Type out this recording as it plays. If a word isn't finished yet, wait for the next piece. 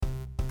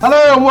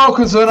Hello and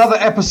welcome to another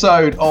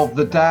episode of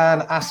the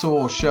Dan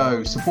Assor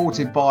Show,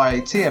 supported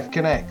by TF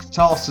Connect,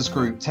 Tasters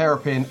Group,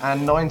 Terrapin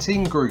and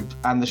 19 Group,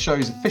 and the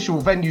show's official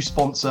venue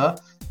sponsor,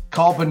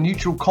 Carbon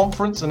Neutral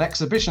Conference and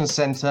Exhibition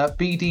Centre,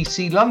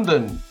 BDC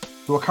London,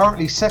 who are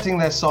currently setting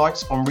their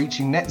sights on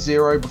reaching net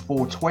zero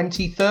before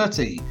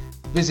 2030.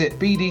 Visit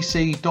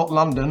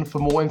bdc.london for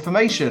more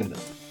information.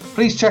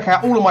 Please check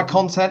out all of my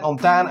content on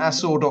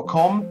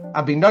danassor.com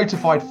and be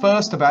notified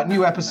first about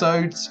new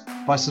episodes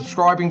by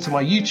subscribing to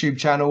my YouTube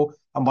channel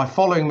and by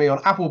following me on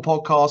Apple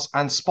Podcasts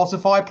and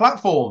Spotify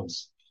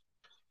platforms.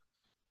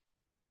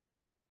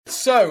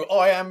 So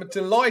I am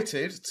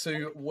delighted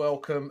to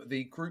welcome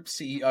the Group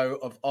CEO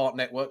of Art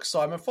Network,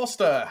 Simon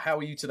Foster. How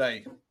are you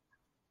today?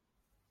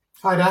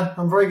 Hi, Dan.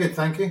 I'm very good,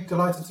 thank you.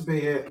 Delighted to be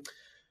here.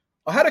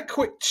 I had a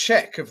quick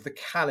check of the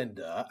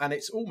calendar and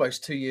it's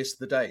almost 2 years to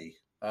the day.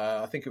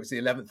 I think it was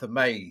the 11th of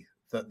May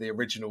that the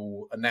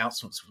original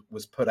announcement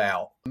was put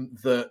out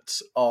that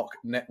Art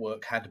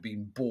Network had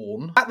been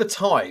born. At the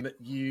time,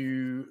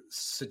 you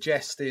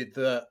suggested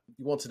that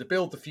you wanted to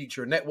build the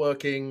future of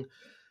networking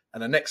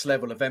and a next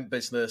level event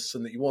business,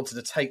 and that you wanted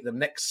to take the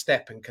next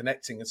step in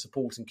connecting and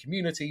supporting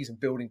communities and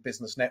building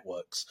business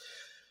networks.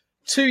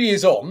 2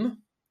 years on,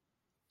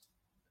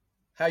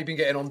 how have you been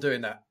getting on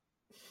doing that?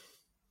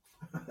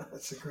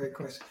 That's a great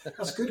question.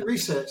 That's good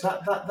research.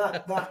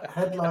 That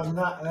headline,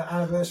 that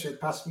anniversary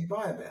passed me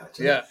by a bit,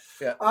 actually. Yeah.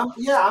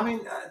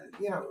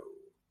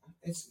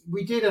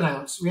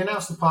 We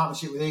announced the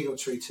partnership with Eagle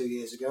Tree 2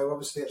 years ago.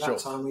 Obviously, at that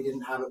time, we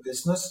didn't have a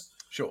business.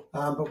 Sure.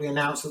 But we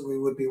announced that we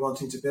would be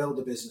wanting to build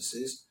the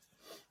businesses.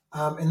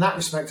 In that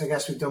respect, I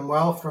guess we've done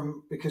well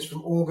because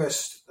from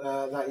August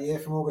that year,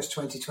 from August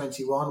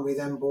 2021, we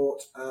then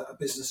bought a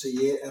business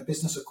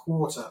a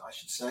quarter, I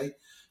should say,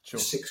 for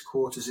 6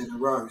 quarters in a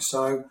row.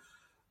 So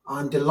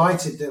I'm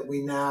delighted that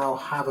we now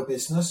have a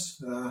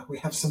business. We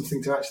have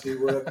something to actually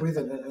work with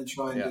and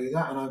try and do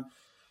that. And I'm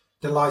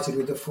delighted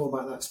with the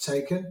format that's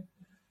taken.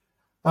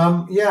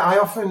 I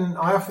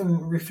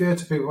often refer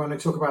to people when I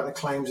talk about the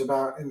claims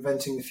about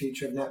inventing the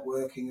future of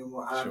networking and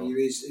what have you.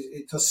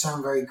 It does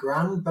sound very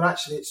grand, but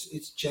actually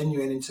it's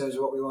genuine in terms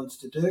of what we wanted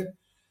to do.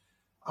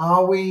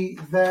 Are we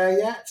there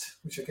yet?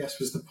 Which I guess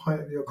was the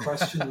point of your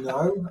question.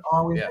 No.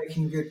 Are we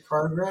making good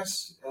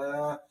progress?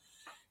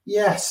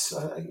 Yes,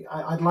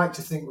 I'd like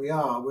to think we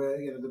are.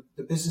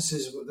 The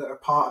businesses that are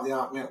part of the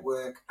Art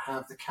Network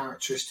have the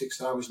characteristics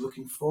that I was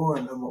looking for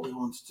and what we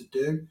wanted to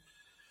do.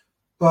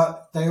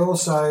 But they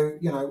also,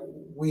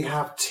 we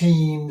have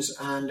teams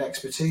and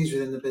expertise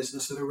within the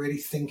business that are really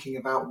thinking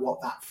about what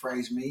that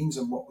phrase means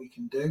and what we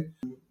can do.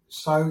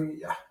 So,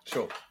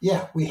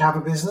 we have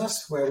a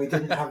business where we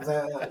didn't have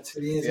that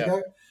 2 years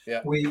ago. Yeah.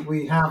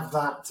 We have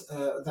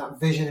that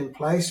vision in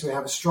place. We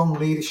have a strong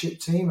leadership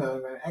team,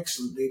 an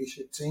excellent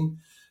leadership team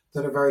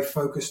that are very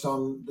focused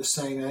on the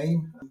same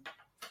aim.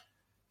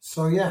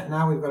 So,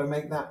 now we've got to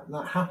make that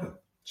happen.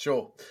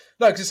 Sure.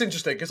 No, because it's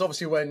interesting, because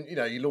obviously when,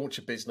 you launch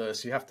a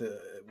business, you have to,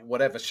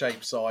 whatever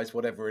shape, size,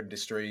 whatever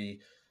industry,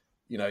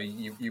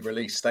 you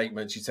release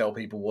statements, you tell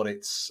people what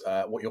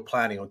you're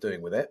planning on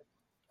doing with it.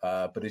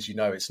 But as you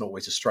know, it's not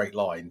always a straight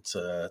line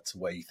to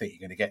where you think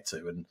you're going to get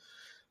to. And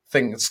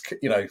things,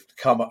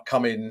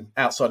 come in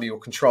outside of your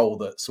control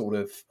that sort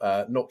of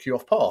knock you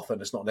off path.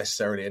 And it's not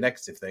necessarily a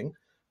negative thing,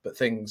 but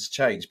things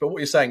change. But what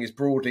you're saying is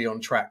broadly on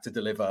track to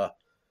deliver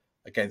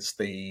against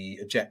the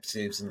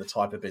objectives and the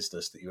type of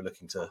business that you're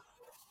looking to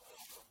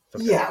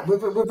fulfill. Yeah,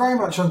 we're very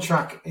much on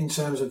track in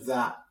terms of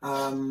that.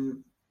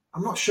 I'm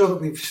not sure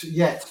that we've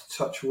yet,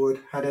 touch wood,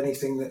 had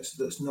anything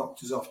that's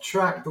knocked us off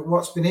track. But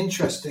what's been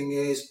interesting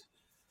is,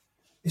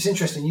 it's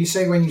interesting. You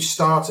say when you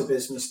start a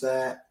business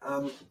there,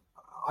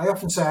 I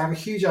often say I have a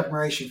huge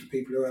admiration for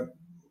people who are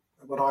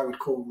what I would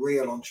call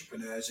real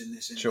entrepreneurs in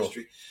this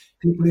industry.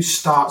 People who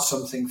start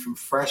something from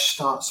fresh,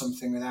 start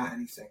something without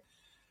anything.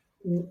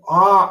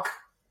 ARC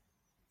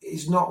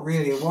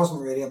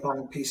wasn't really a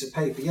blank piece of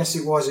paper. Yes,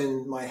 it was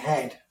in my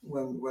head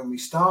when we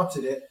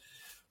started it,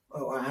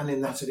 and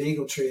in that at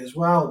Eagle Tree as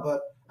well.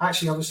 But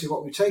actually, obviously,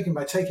 what we've taken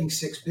by taking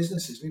 6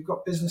 businesses, we've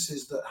got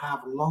businesses that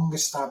have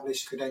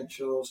long-established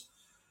credentials.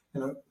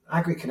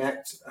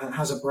 AgriConnect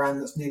has a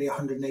brand that's nearly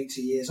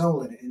 180 years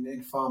old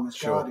in Farmers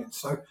Guardian.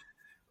 So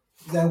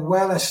they're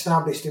well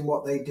established in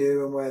what they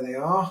do and where they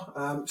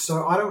are.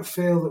 So I don't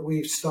feel that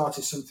we've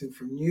started something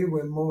from new.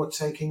 We're more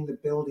taking the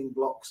building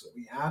blocks that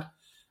we had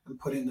and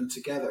putting them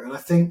together. And I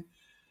think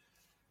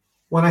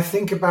when I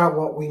think about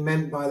what we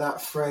meant by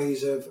that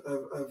phrase of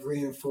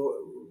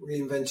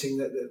reinventing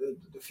the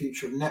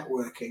future of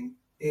networking,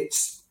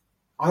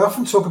 I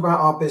often talk about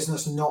our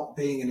business not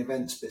being an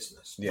events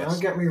business. Yes.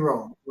 Don't get me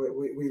wrong.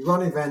 We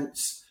run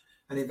events,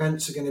 and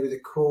events are going to be the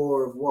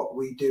core of what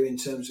we do in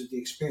terms of the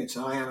experience.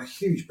 And I am a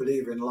huge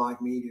believer in live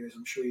media, as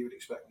I'm sure you would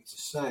expect me to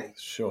say.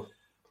 Sure.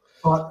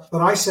 But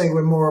I say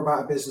we're more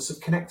about a business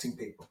of connecting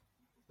people.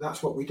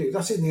 That's what we do.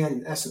 That's in the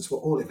end, essence,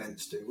 what all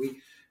events do.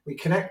 We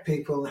connect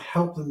people and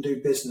help them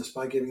do business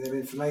by giving them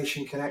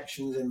information,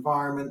 connections,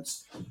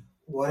 environments,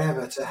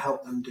 whatever, to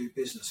help them do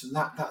business. And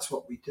that's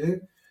what we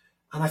do.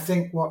 And I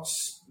think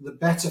what's the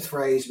better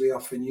phrase we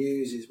often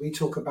use is we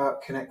talk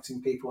about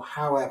connecting people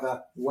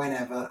however,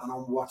 whenever, and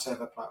on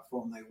whatever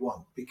platform they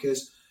want,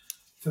 because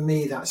for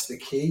me, that's the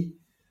key.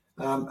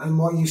 And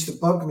what used to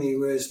bug me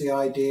was the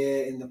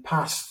idea in the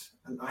past,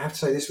 and I have to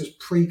say this was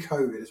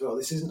pre-COVID as well.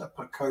 This isn't a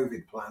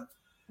COVID plan,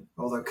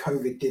 although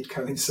COVID did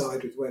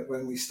coincide with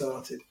when we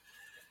started.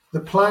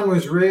 The plan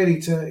was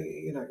really to,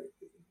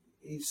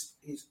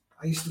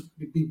 I used to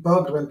be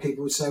bugged when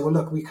people would say, well,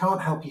 look, we can't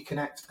help you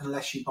connect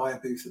unless you buy a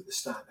booth at the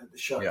stand, at the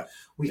show. Yeah.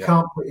 We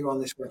can't put you on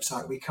this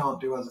website. We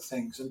can't do other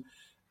things.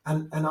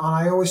 And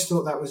I always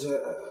thought that was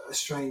a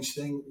strange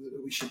thing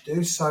that we should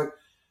do. So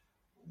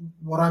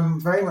what I'm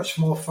very much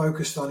more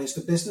focused on is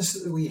the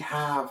businesses that we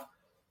have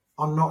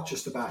are not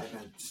just about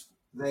events.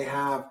 They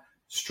have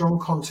strong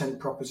content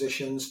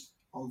propositions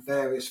on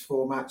various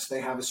formats.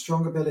 They have a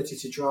strong ability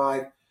to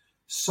drive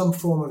some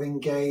form of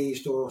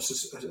engaged or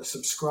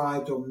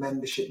subscribed or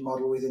membership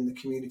model within the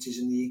communities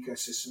and the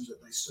ecosystems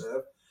that they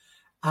serve.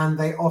 And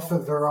they offer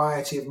a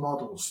variety of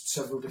models,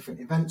 several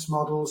different events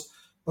models,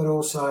 but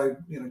also,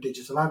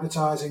 digital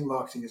advertising,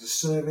 marketing as a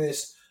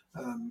service,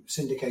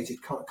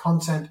 syndicated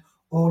content,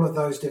 all of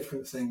those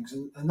different things.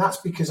 And that's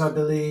because I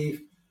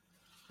believe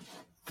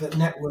that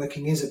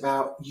networking is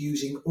about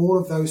using all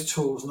of those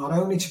tools, not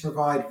only to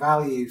provide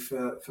value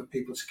for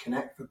people to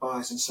connect, for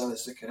buyers and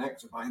sellers to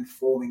connect, by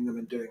informing them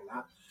and doing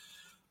that,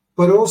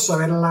 but also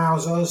it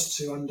allows us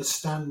to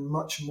understand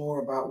much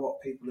more about what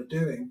people are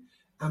doing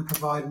and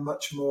provide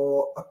much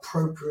more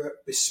appropriate,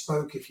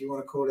 bespoke, if you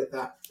want to call it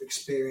that,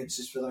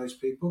 experiences for those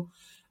people.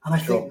 And I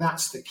think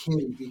that's the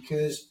key,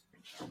 because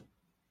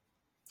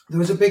there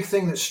was a big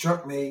thing that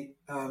struck me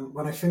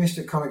when I finished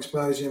at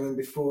Comexposium and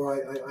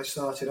before I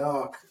started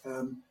ARC.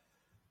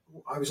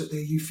 I was at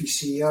the UFI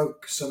CEO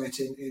summit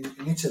in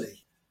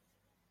Italy.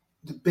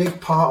 The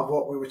big part of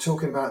what we were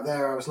talking about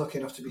there, I was lucky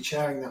enough to be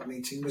chairing that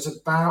meeting, was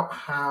about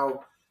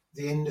how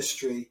the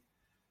industry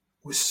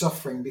was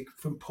suffering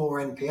from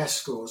poor NPS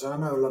scores. And I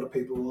know a lot of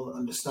people will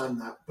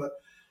understand that, but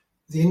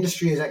the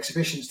industry as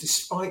exhibitions,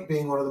 despite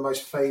being one of the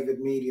most favoured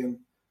medium,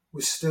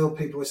 was still,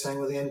 people were saying,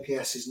 well, the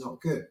NPS is not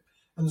good.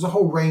 And there's a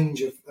whole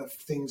range of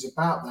things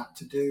about that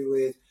to do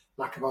with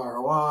lack of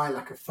ROI,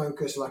 lack of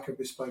focus, lack of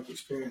bespoke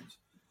experience.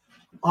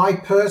 I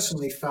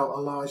personally felt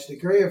a large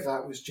degree of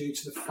that was due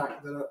to the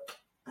fact that,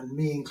 and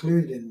me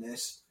included in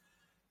this,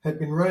 had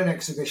been running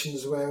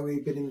exhibitions where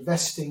we'd been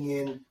investing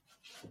in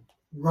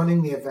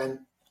running the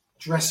event,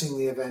 dressing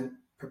the event,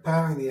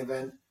 preparing the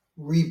event,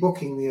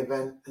 rebooking the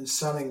event and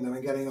selling them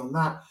and getting on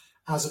that,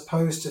 as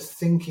opposed to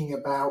thinking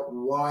about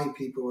why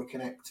people were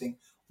connecting,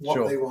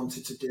 what they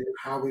wanted to do,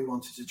 how we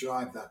wanted to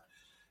drive that.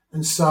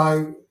 And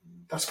so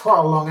that's quite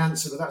a long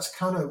answer, but that's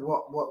kind of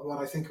what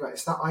I think about.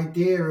 It's that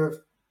idea of,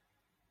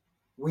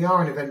 we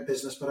are an event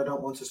business, but I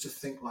don't want us to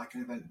think like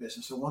an event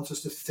business. I want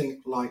us to think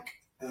like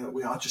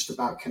we are just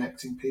about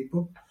connecting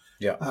people.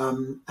 Yeah.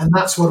 And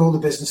that's what all the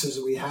businesses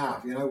that we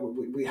have,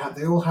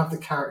 they all have the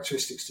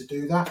characteristics to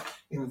do that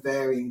in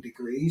varying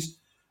degrees.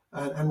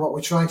 And what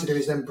we're trying to do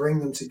is then bring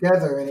them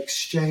together and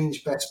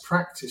exchange best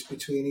practice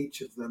between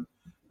each of them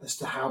as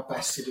to how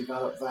best to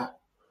develop that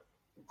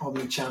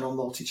omni-channel,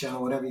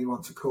 multi-channel, whatever you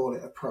want to call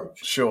it,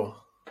 approach. Sure.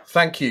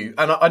 Thank you.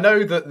 And I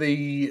know that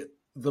the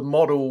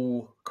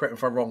model, correct me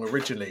if I'm wrong,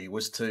 originally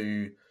was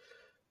to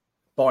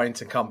buy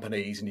into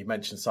companies, and you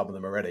mentioned some of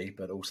them already,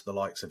 but also the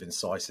likes of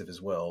Incisive as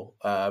well,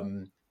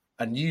 and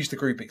use the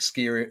group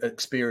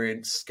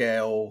experience,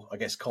 scale, I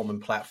guess, common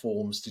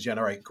platforms to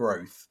generate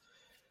growth.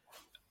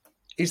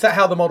 Is that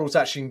how the model's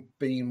actually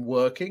been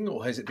working,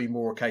 or has it been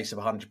more a case of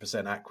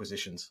 100%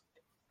 acquisitions?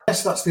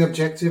 Yes, that's the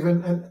objective.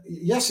 And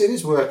yes, it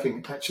is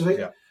working, actually.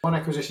 Yeah. One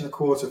acquisition a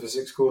quarter for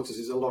 6 quarters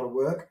is a lot of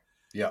work.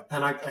 Yeah.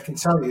 And I can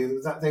tell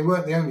you that they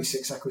weren't the only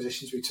 6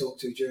 acquisitions we talked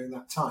to during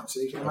that time.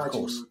 So you can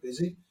imagine we were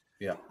busy.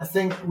 Yeah. I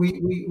think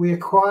we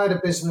acquired a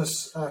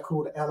business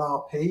called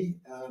LRP,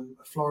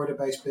 a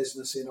Florida-based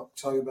business, in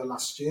October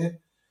last year.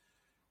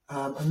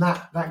 And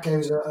that gave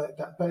us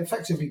that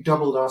effectively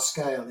doubled our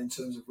scale in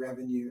terms of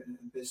revenue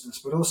and business,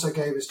 but also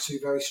gave us 2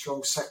 very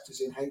strong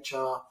sectors in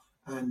HR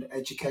and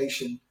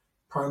education,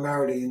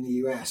 primarily in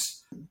the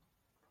US.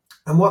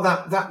 And what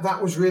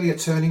that was really a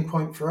turning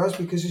point for us,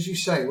 because, as you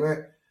say,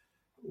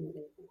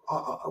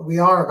 we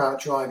are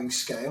about driving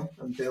scale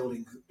and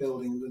building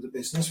the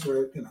business.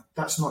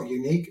 That's not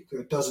unique. There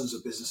are dozens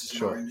of businesses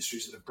in our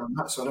industries that have done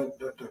that, so I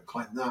don't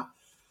claim that.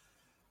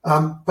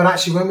 But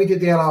actually, when we did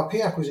the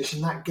LRP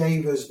acquisition, that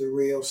gave us the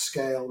real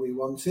scale we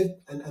wanted,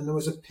 and there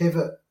was a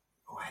pivot.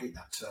 Oh, I hate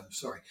that term.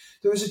 Sorry.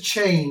 There was a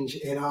change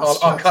in our.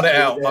 I'll cut it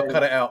out. I'll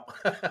cut it out.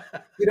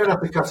 You don't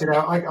have to cut it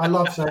out. I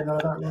love saying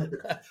that.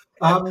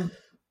 I don't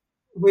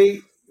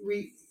like it.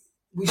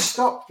 We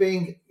stopped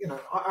being.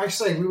 I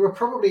say we were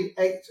probably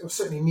or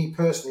certainly me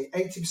personally,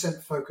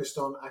 80% focused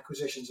on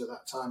acquisitions at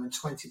that time, and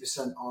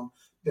 20% on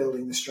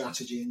building the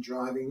strategy and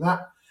driving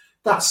that.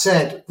 That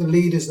said, the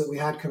leaders that we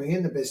had coming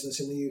in the business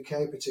in the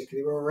UK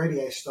particularly were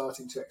already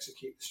starting to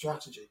execute the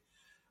strategy.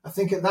 I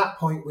think at that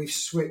point we've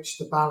switched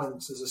the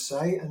balance, as I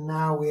say, and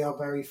now we are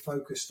very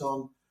focused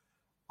on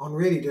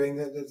really doing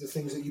the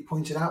things that you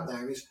pointed out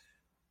there, is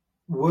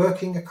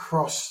working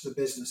across the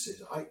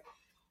businesses.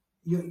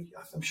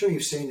 I'm sure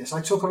you've seen this.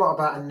 I talk a lot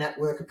about a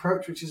network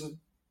approach, which is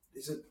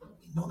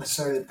not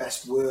necessarily the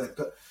best word,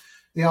 but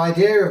the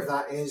idea of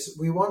that is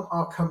we want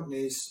our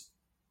companies,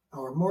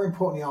 or more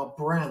importantly, our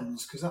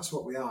brands, because that's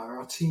what we are,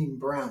 our team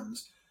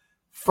brands,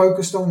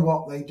 focused on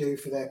what they do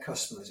for their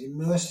customers,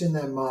 immersed in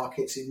their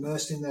markets,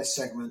 immersed in their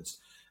segments,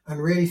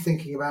 and really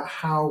thinking about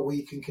how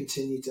we can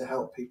continue to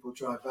help people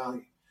drive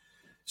value.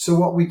 So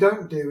what we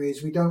don't do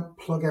is we don't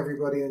plug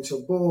everybody into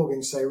a Borg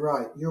and say,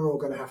 right, you're all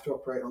going to have to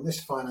operate on this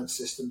finance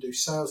system, do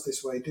sales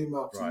this way, do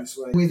marketing this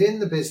way. Within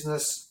the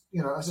business,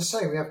 as I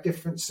say, we have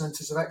different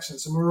centers of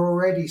excellence, and we're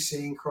already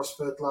seeing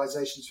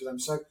cross-fertilizations for them.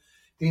 So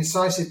the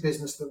Incisive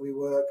business that we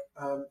work,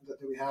 that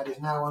we had, is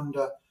now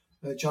under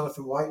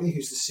Jonathan Whiteley,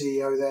 who's the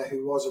CEO there,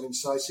 who was of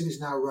Incisive, is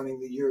now running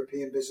the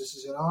European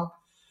businesses in ARC.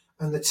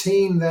 And the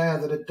team there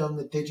that had done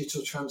the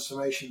digital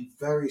transformation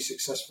very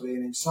successfully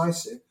in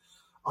Incisive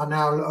are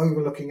now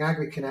overlooking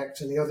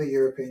AgriConnect and the other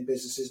European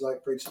businesses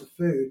like Bridge to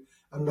Food,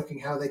 and looking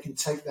how they can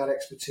take that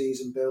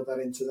expertise and build that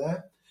into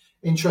there.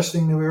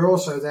 Interestingly, we're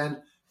also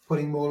then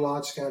putting more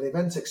large-scale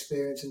event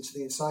experience into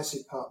the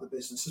Incisive part of the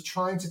business. So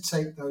trying to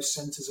take those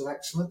centres of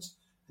excellence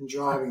and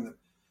driving them.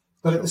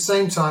 But at the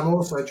same time,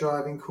 also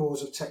driving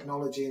cores of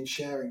technology and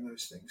sharing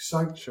those things.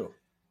 So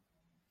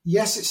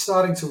yes, it's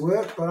starting to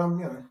work, but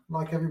I'm,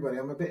 like everybody,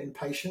 I'm a bit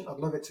impatient. I'd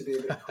love it to be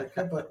a bit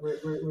quicker, but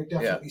we're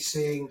definitely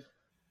seeing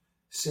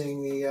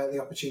the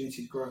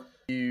opportunity to grow.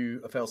 You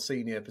have held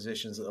senior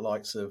positions at the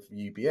likes of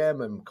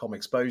UBM and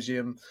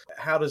Comexposium.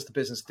 How does the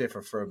business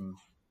differ from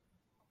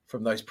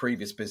those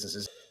previous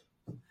businesses?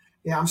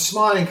 Yeah, I'm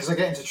smiling because I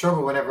get into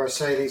trouble whenever I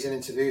say these in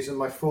interviews, and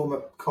my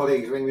former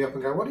colleagues ring me up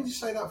and go, "What did you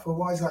say that for?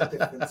 Why is that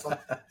different?"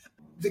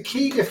 The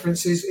key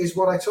difference is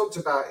what I talked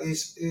about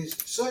is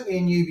certainly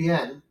in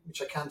UBM,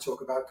 which I can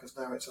talk about because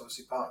now it's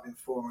obviously part of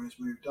Informa and has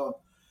moved on.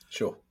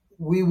 Sure.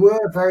 We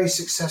were very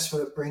successful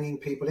at bringing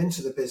people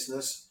into the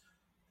business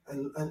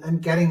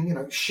and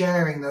getting,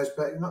 sharing those,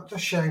 but not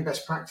just sharing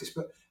best practice,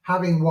 but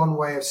having one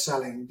way of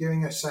selling,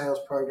 doing a sales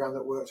program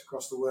that worked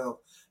across the world,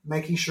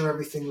 making sure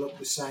everything looked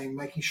the same,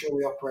 making sure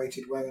we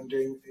operated well and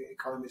doing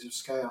economies of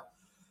scale.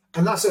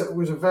 And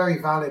was a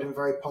very valid and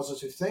very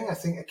positive thing. I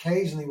think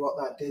occasionally what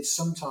that did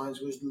sometimes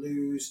was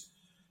lose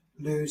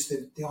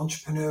the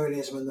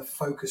entrepreneurialism and the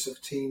focus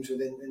of teams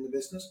within the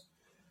business.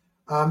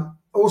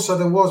 Also,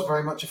 there was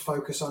very much a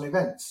focus on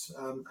events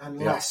and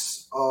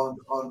less on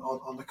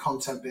the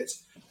content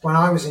bits. When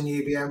I was in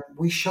UBM,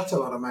 we shut a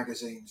lot of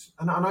magazines,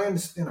 and I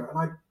understand,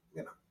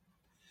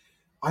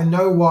 I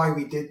know why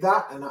we did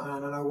that, and I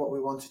know what we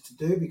wanted to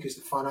do because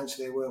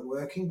financially they weren't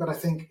working. But I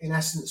think, in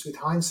essence, with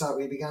hindsight,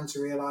 we began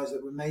to realise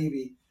that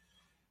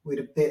we'd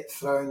a bit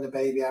thrown the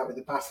baby out with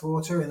the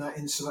bathwater,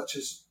 in so much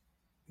as,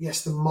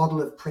 yes, the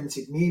model of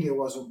printed media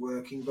wasn't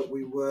working, but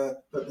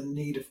the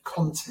need of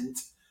content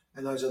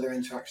and those other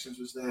interactions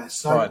was there.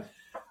 So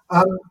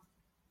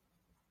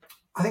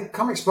I think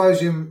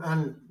Comexposium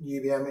and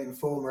UBM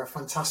Informa are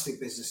fantastic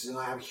businesses, and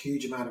I have a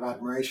huge amount of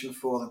admiration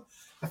for them.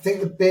 I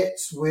think the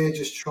bits we're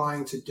just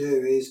trying to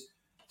do is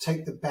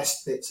take the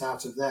best bits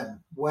out of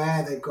them.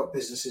 Where they've got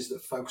businesses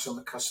that focus on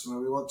the customer,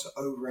 we want to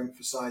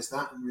overemphasize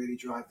that and really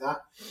drive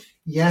that.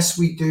 Yes,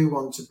 we do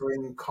want to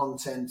bring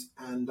content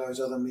and those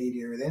other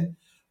media in,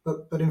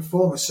 but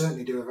Informa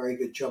certainly do a very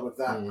good job of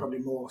that, probably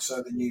more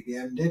so than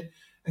UBM did.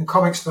 And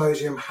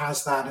Comexposium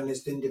has that and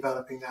has been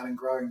developing that and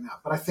growing that.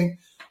 But I think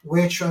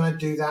we're trying to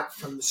do that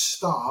from the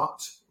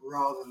start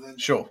rather than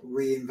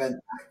reinvent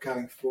that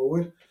going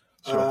forward.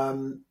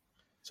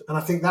 And I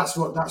think that's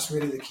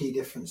really the key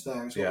difference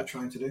there is what we're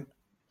trying to do.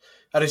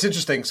 And it's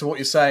interesting. So what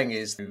you're saying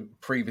is,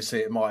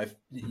 previously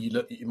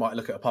you might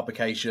look at a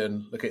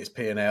publication, look at its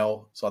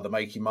P&L, it's either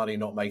making money,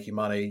 not making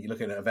money. You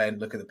look at an event,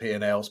 look at the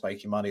P&L, it's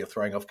making money or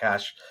throwing off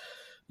cash.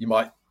 You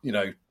might,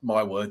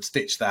 my word,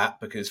 stitch that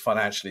because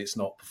financially it's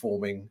not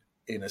performing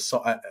in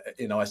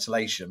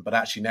isolation. But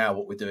actually now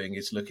what we're doing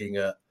is looking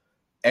at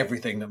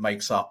everything that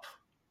makes up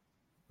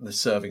the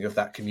serving of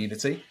that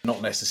community,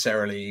 not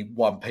necessarily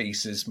one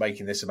piece is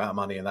making this amount of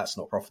money and that's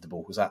not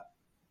profitable. Was that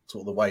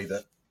sort of the way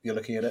that you're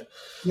looking at it?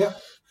 Yeah.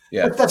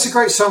 That's a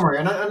great summary,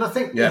 and I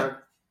think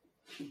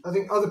I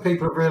think other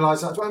people have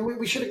realised that. And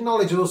we should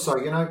acknowledge also,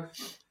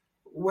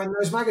 when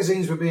those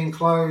magazines were being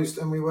closed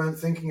and we weren't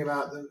thinking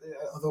about the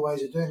other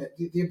ways of doing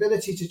it, the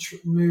ability to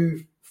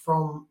move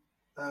from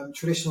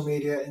traditional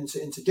media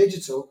into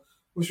digital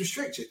was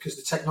restricted because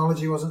the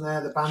technology wasn't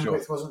there, the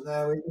bandwidth wasn't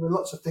there. There were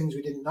lots of things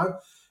we didn't know,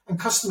 and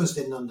customers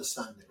didn't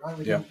understand it. Right?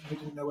 We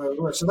didn't know where we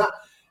were. So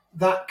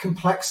that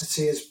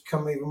complexity has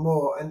become even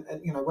more. And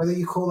whether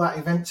you call that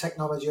event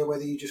technology or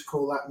whether you just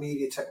call that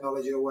media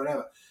technology or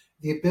whatever,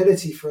 the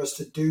ability for us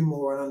to do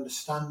more and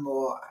understand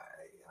more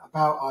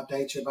about our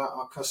data, about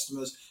our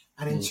customers,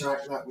 and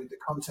interact that with the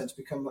content's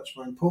become much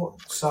more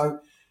important. So,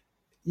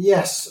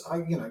 yes,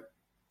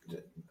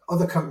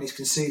 other companies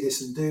can see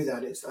this and do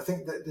that. I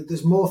think that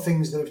there's more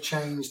things that have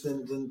changed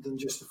than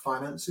just the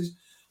finances.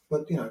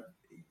 But you're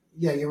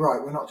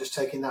right. We're not just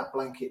taking that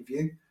blanket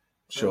view.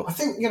 Sure. I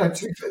think,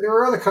 there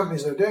are other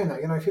companies that are doing that.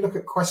 If you look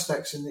at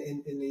Questex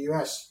in the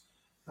US,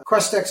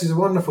 Questex is a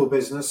wonderful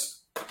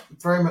business,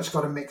 very much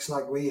got a mix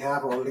like we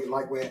have, or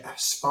like we're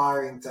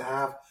aspiring to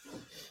have.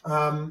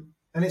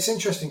 And it's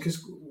interesting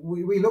because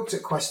we looked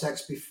at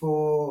Questex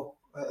before,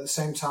 at the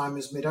same time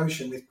as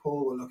MidOcean, with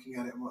Paul were looking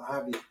at it and what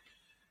have you.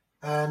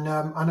 And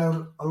I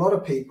know a lot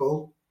of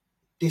people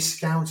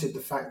discounted the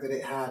fact that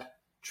it had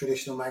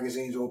traditional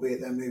magazines,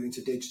 albeit they're moving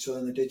to digital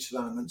and the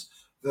digital elements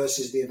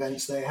versus the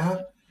events they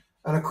have.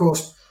 And of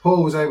course,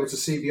 Paul was able to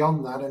see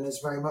beyond that and has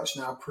very much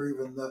now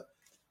proven that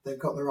they've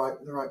got the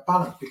right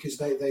balance, because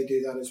they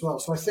do that as well.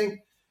 So I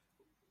think,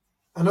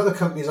 and other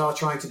companies are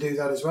trying to do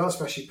that as well,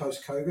 especially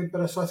post-COVID.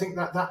 But so I think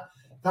that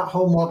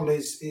whole model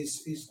is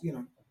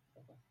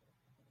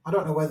I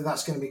don't know whether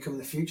that's going to become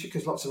the future,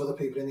 because lots of other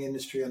people in the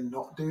industry are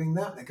not doing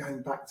that. They're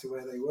going back to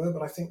where they were.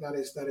 But I think that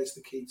is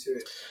the key to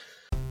it.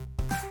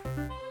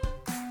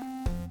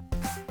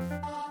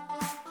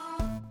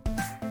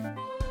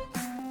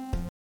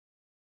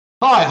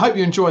 Hi, I hope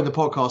you enjoyed the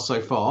podcast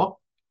so far.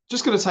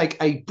 Just going to take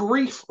a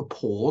brief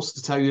pause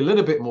to tell you a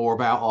little bit more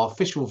about our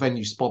official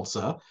venue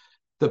sponsor,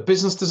 the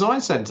Business Design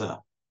Centre.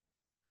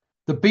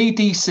 The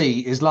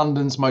BDC is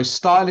London's most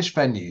stylish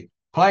venue,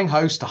 playing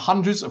host to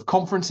hundreds of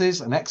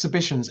conferences and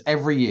exhibitions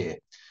every year.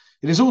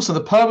 It is also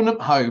the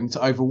permanent home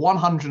to over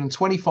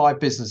 125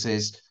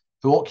 businesses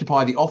who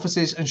occupy the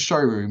offices and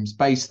showrooms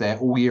based there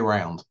all year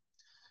round.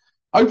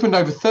 Opened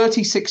over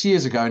 36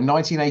 years ago in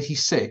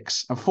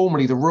 1986 and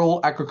formerly the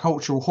Royal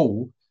Agricultural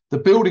Hall, the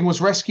building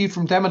was rescued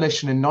from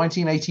demolition in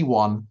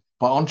 1981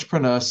 by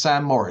entrepreneur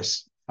Sam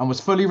Morris and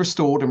was fully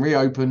restored and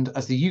reopened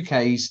as the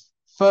UK's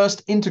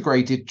first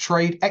integrated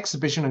trade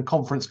exhibition and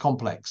conference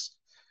complex.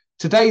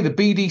 Today, the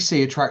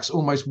BDC attracts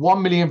almost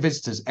 1 million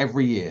visitors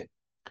every year.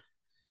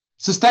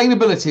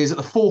 Sustainability is at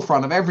the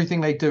forefront of everything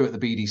they do at the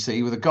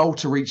BDC, with a goal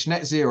to reach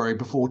net zero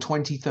before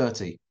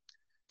 2030.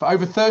 For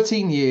over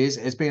 13 years,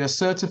 it has been a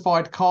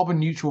certified carbon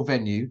neutral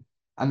venue,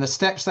 and the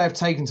steps they have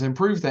taken to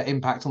improve their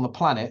impact on the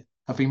planet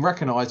have been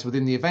recognised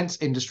within the events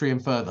industry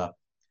and further.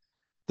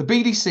 The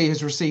BDC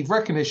has received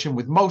recognition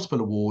with multiple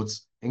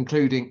awards,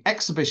 including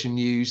Exhibition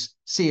News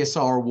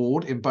CSR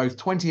Award in both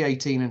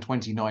 2018 and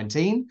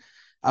 2019,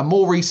 and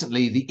more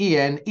recently the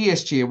EN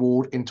ESG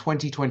Award in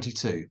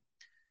 2022.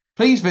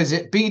 Please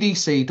visit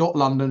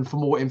bdc.london for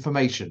more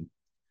information.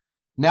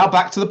 Now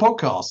back to the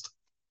podcast.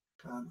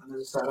 And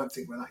as I say, I don't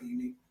think we're that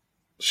unique.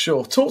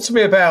 Sure. Talk to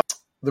me about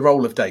the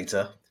role of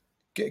data.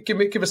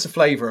 Give us a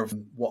flavour of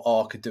what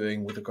ARC are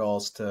doing with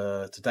regards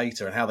to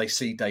data and how they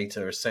see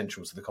data as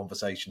central to the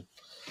conversation.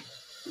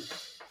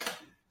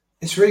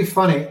 It's really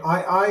funny.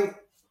 I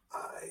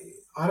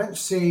don't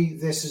see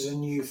this as a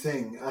new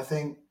thing. I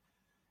think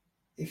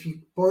if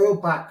you boil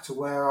back to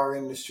where our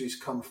industry's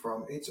come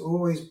from, it's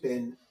always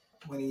been,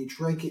 when you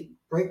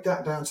break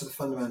that down to the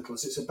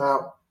fundamentals, it's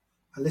about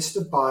a list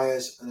of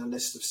buyers and a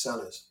list of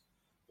sellers,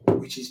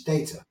 which is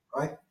data,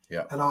 right?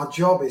 Yeah. And our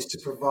job is to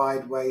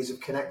provide ways of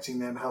connecting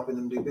them, helping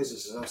them do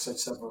business, as I've said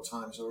several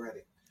times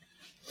already.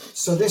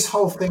 So this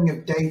whole thing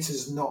of data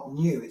is not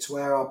new. It's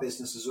where our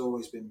business has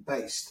always been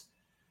based.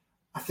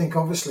 I think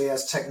obviously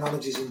as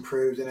technology's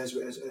improved and as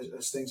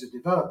things have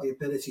developed, the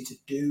ability to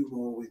do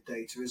more with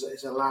data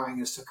is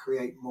allowing us to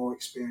create more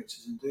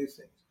experiences and do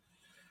things.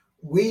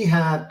 We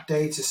had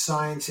data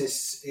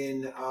scientists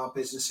in our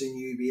business in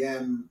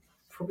UBM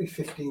probably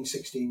 15,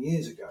 16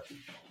 years ago.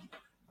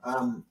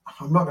 I'm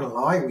not going to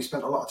lie, we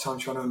spent a lot of time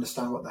trying to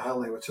understand what the hell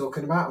they were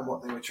talking about and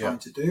what they were trying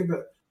to do.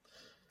 But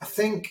I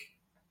think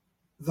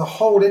the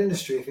whole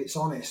industry, if it's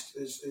honest,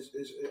 is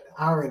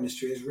our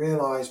industry has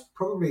realised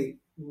probably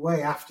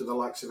way after the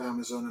likes of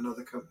Amazon and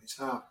other companies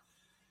have,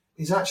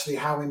 is actually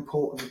how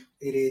important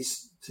it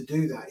is to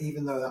do that,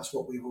 even though that's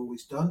what we've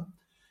always done.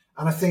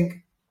 And I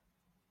think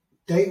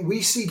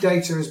we see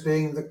data as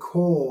being the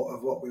core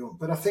of what we want.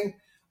 But I think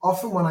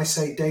often when I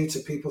say data,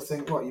 people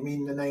think, what, you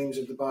mean the names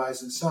of the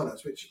buyers and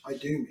sellers, which I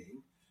do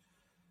mean.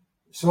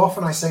 So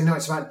often I say, no,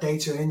 it's about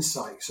data and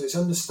insight. So it's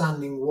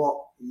understanding what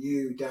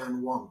you,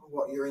 Dan, want,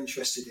 what you're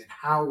interested in,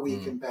 how we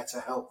can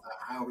better help that,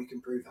 how we can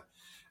prove that.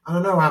 And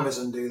I know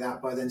Amazon do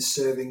that by then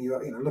serving you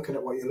up, looking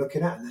at what you're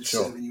looking at and then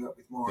serving you up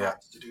with more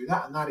ads to do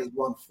that. And that is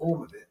one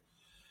form of it.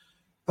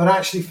 But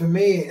actually for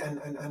me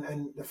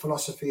and the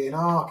philosophy in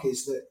ARC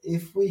is that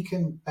if we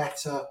can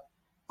better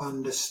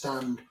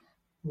understand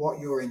what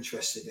you're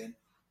interested in,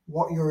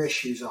 what your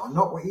issues are,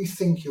 not what you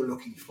think you're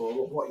looking for,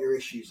 but what your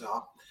issues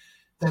are,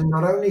 then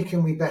not only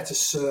can we better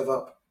serve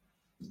up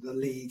the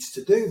leads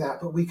to do that,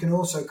 but we can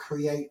also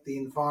create the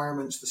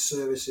environments, the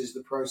services,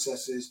 the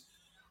processes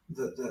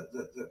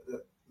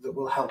that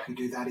will help you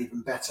do that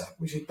even better,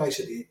 which is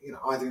basically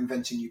either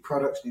inventing new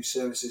products, new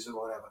services or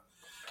whatever.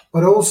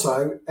 But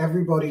also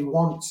everybody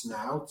wants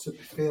now to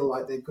feel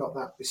like they've got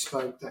that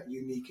bespoke, that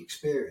unique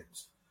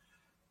experience.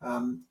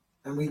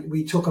 And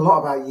we talk a lot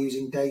about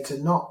using data,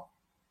 not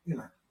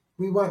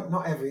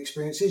every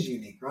experience is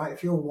unique, right?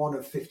 If you're one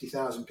of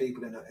 50,000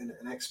 people in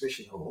an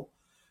exhibition hall,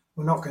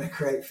 we're not going to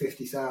create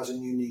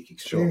 50,000 unique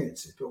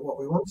experiences. Sure. But what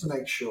we want to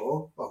make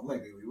sure, well,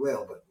 maybe we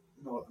will, but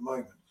not at the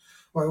moment.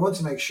 what we want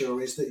to make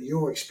sure is that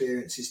your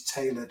experience is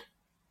tailored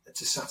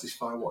to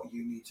satisfy what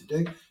you need to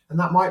do. And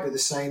that might be the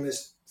same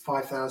as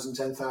 5,000,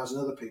 10,000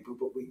 other people,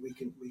 but we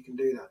can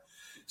do that.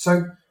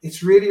 So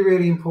it's really,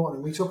 really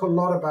important. We talk a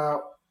lot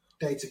about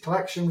data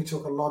collection. We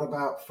talk a lot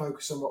about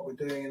focus on what we're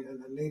doing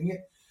and leading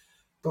it.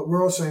 But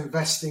we're also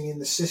investing in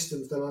the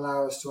systems that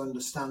allow us to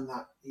understand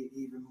that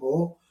even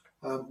more.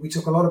 We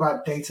talk a lot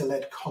about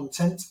data-led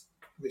content,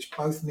 which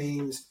both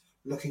means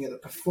looking at the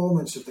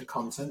performance of the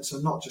content. So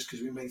not just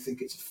because we may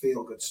think it's a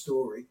feel-good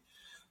story,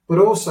 but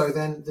also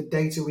then the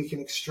data we can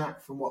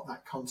extract from what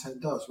that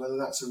content does, whether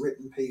that's a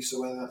written piece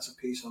or whether that's a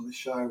piece on the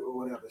show or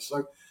whatever.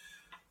 So,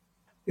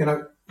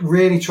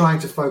 really trying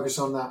to focus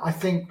on that. I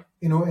think,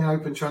 in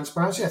open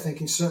transparency, I think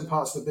in certain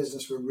parts of the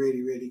business, we're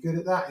really, really good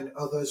at that. In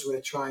others,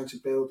 we're trying to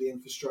build the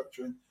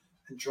infrastructure and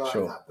drive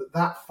that. But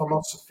that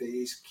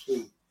philosophy is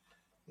key,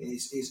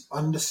 is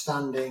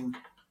understanding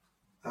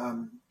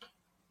who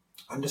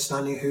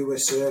we're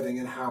serving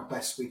and how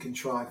best we can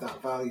drive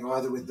that value,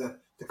 either with the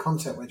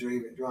content we're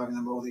driving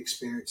them or the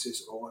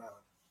experiences or whatever.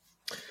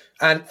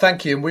 And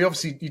thank you. And we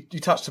obviously, you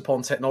touched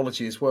upon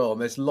technology as well. And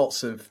there's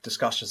lots of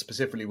discussion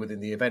specifically within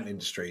the event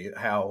industry,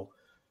 how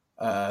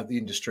the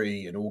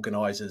industry and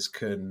organisers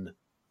can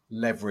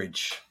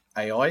leverage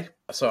AI.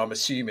 So I'm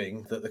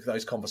assuming that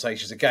those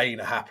conversations again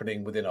are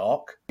happening within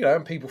ARC,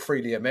 and people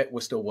freely admit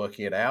we're still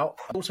working it out.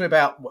 Talk to me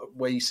about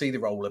where you see the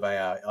role of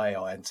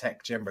AI and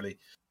tech generally.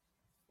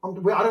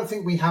 I don't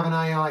think we have an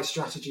AI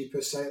strategy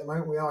per se at the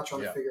moment. We are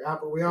trying to figure it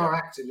out, but we are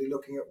actively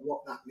looking at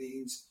what that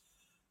means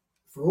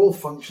for all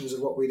functions of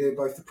what we do,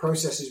 both the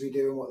processes we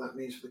do and what that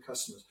means for the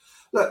customers.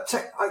 Look,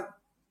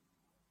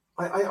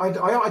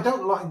 I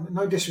don't like,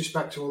 no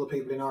disrespect to all the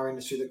people in our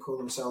industry that call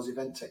themselves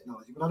event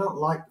technology, but I don't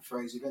like the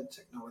phrase event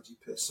technology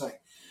per se.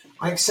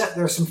 I accept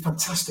there are some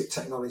fantastic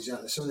technologies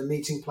out there, some of the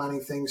meeting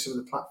planning things, some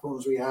of the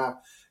platforms we have,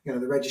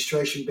 the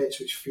registration bits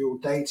which fuel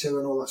data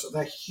and all that sort.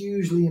 They're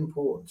hugely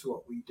important to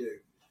what we do.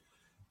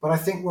 But I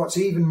think what's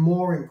even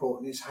more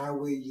important is how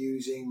we're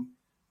using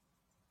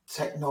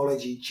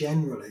technology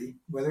generally,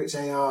 whether it's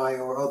AI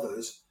or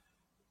others,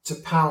 to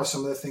power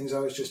some of the things I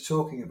was just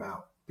talking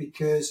about.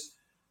 Because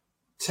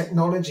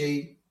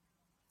technology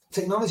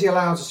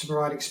allows us to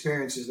provide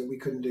experiences that we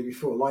couldn't do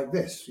before, like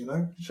this,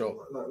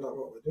 Sure. Like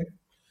what we're doing.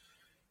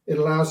 It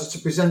allows us to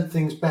present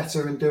things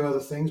better and do other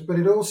things, but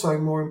it also,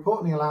 more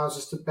importantly, allows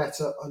us to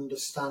better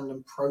understand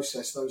and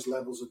process those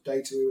levels of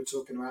data we were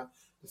talking about,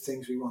 the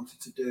things we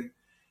wanted to do,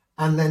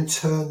 and then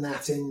turn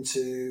that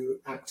into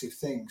active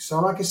things.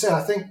 So like I said,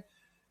 I think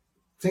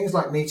things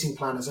like meeting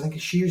planners, I think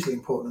is hugely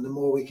important. And the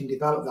more we can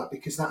develop that,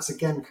 because that's,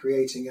 again,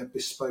 creating a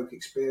bespoke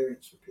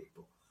experience for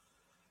people,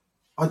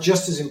 are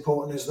just as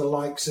important as the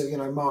likes of,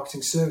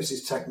 marketing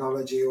services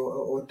technology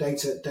or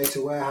data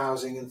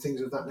warehousing and things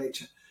of that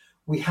nature.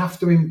 We have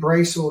to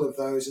embrace all of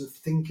those and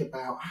think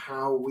about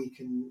how we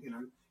can,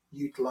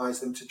 utilize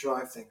them to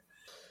drive things.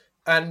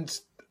 And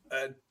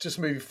just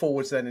moving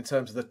forwards then in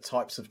terms of the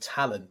types of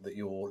talent that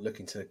you're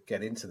looking to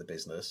get into the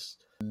business,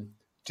 do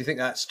you think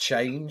that's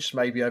changed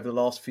maybe over the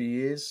last few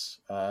years?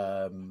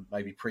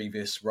 Maybe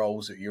previous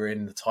roles that you're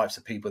in, the types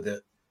of people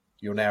that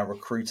you're now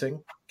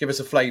recruiting? Give us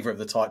a flavour of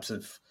the types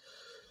of,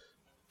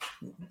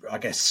 I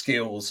guess,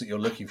 skills that you're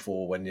looking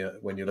for when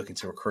you're looking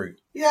to recruit.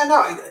 Yeah,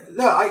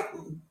 I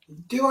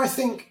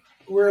think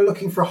we're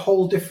looking for a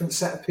whole different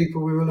set of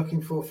people we were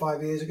looking for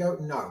 5 years ago?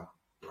 No.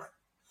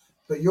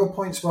 But your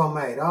point's well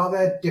made. Are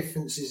there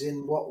differences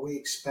in what we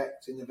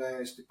expect in the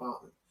various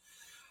departments?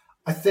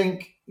 I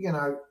think,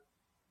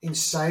 in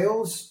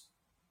sales,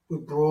 we're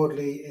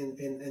broadly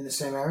in the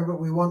same area, but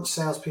we want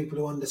salespeople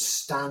who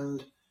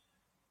understand,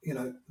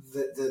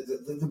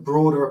 the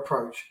broader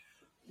approach.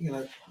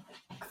 I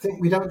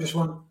think we don't just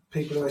want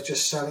people who are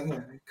just selling,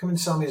 come and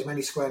sell me as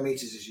many square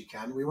meters as you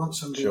can. We want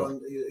somebody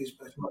who's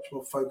much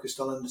more focused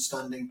on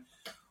understanding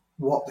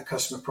what the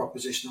customer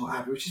proposition will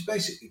have, which is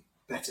basically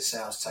better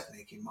sales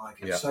technique in my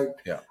view.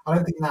 I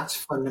don't think that's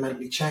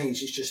fundamentally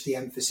changed. It's just the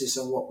emphasis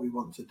on what we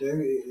want to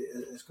do.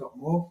 It's got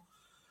more.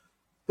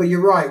 But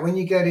you're right. When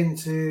you get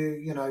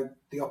into,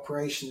 the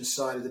operations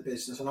side of the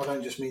business, and I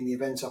don't just mean the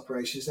event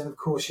operations, then of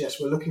course, yes,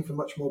 we're looking for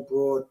much more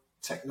broad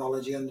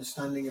technology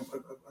understanding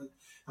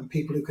and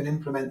people who can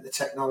implement the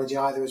technology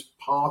either as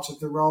part of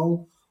the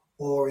role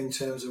or in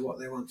terms of what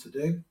they want to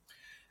do.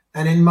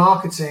 And in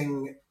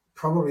marketing,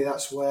 probably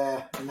that's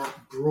where, in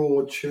that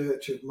broad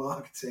church of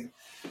marketing,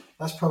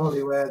 that's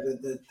probably where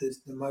the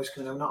most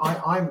kind of.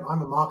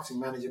 I'm a marketing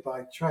manager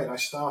by trade. I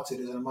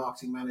started as a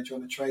marketing manager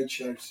on a trade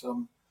show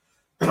some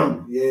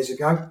years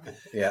ago.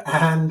 Yeah.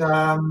 And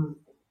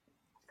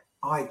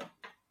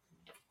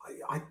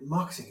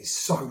marketing is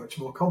so much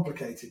more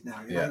complicated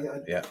now.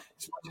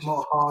 It's much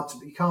more hard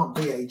to. You can't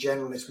be a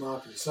generalist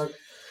marketer. So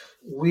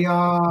we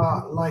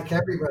are, like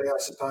everybody, I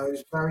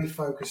suppose, very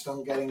focused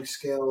on getting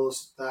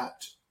skills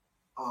that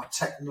are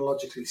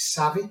technologically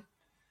savvy,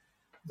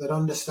 that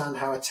understand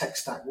how a tech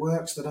stack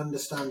works, that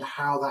understand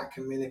how that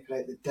can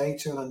manipulate the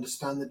data and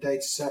understand the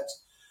data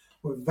sets.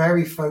 We're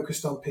very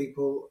focused on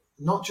people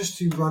not just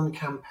to run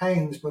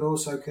campaigns, but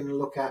also can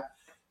look at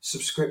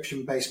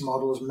subscription-based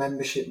models,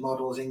 membership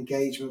models,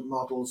 engagement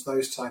models,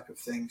 those type of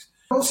things.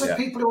 Also,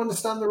 people who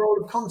understand the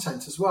role of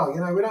content as well. We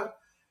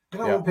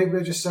don't want people who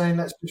are just saying,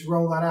 let's just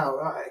roll that out.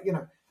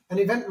 An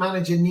event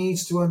manager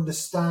needs to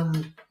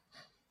understand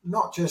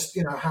not just,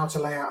 how to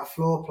lay out a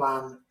floor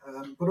plan,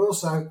 but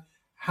also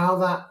how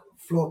that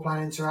floor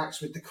plan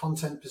interacts with the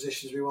content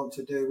positions we want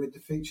to do, with the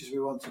features we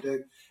want to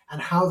do,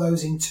 and how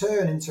those in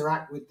turn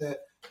interact with the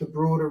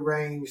broader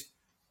range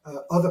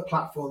other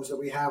platforms that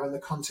we have and the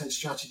content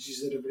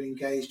strategies that have been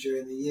engaged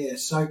during the year.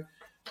 So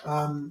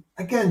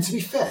again, to be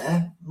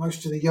fair,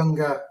 most of the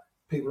younger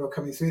people who are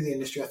coming through the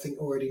industry, I think,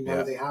 already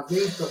know they have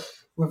these, but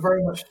we're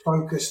very much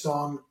focused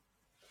on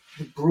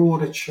the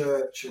broader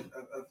church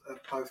of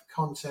both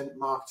content,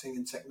 marketing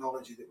and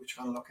technology that we're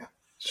trying to look at.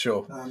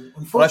 Sure.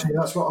 Unfortunately,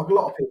 that's what a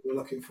lot of people are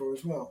looking for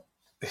as well.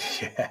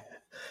 Yeah.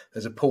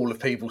 There's a pool of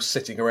people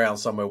sitting around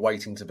somewhere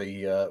waiting to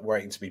be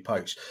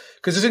poached.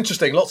 Because it's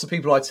interesting, lots of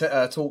people I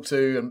talk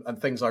to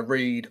and things I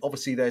read,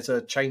 obviously there's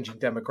a changing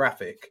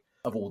demographic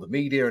of all the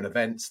media and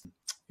events,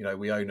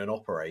 we own and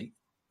operate.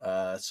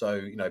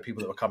 So,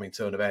 people that were coming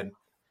to an event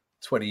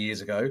 20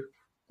 years ago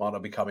might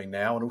not be coming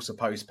now. And also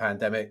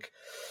post-pandemic,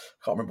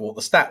 I can't remember what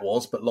the stat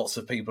was, but lots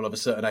of people of a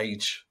certain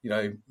age,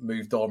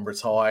 moved on,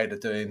 retired, are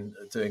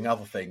doing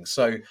other things.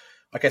 So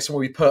I guess when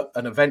we put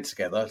an event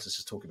together, let's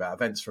just talk about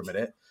events for a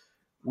minute,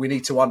 we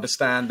need to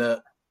understand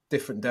that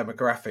different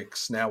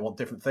demographics now want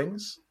different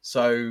things.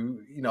 So,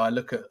 I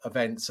look at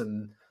events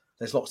and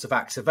there's lots of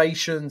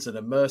activations and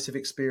immersive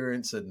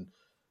experience and,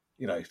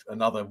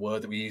 another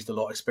word that we used a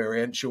lot,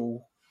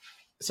 experiential.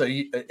 So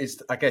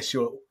I guess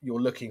you're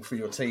looking for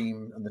your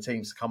team and the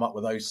teams to come up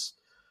with those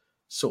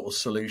sort of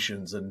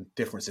solutions and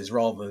differences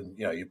rather than,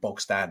 your bog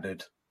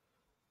standard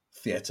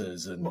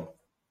theatres and,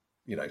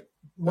 100%.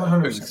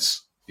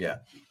 booths. Yeah.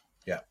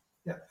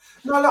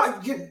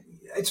 No,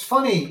 it's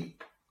funny.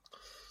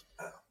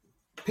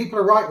 People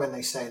are right when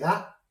they say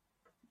that,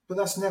 but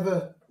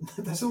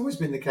that's always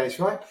been the case,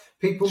 right?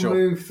 People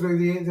move through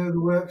the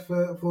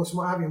workforce and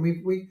what have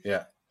you.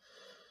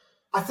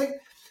 I think,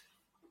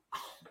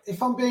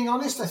 if I'm being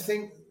honest, I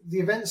think the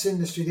events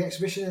industry, the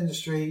exhibition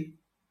industry,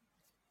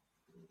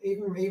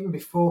 even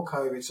before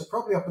COVID, so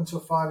probably up until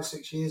 5 or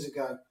 6 years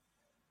ago,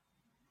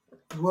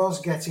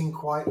 was getting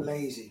quite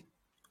lazy.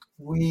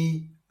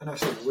 And I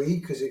said we,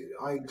 because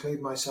I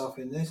include myself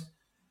in this,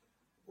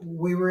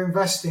 we were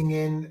investing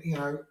in,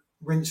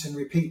 rinse and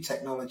repeat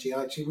technology.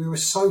 Actually, we were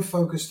so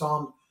focused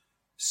on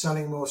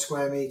selling more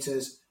square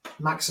meters,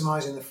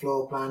 maximizing the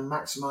floor plan,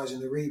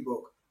 maximizing the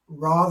rebook,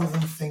 rather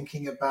than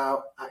thinking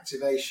about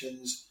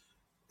activations,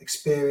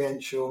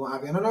 experiential, what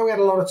have you. And I know we had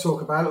a lot of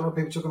talk about it, a lot of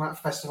people talking about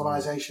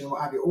festivalization and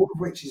what have you, all of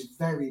which is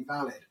very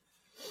valid.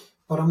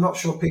 But I'm not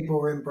sure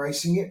people were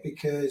embracing it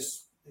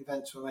because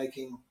events were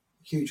making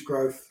huge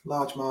growth,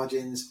 large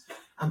margins,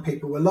 and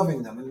people were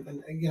loving them.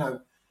 And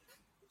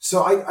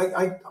so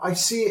I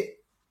see it.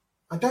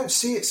 I don't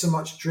see it so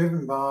much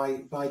driven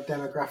by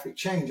demographic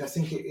change. I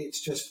think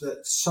it's just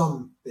that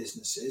some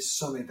businesses,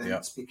 some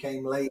events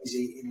became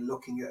lazy in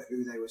looking at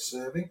who they were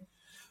serving.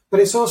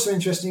 But it's also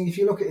interesting if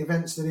you look at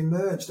events that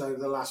emerged over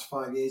the last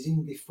 5 years,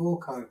 even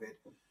before COVID,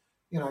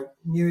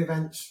 new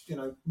events,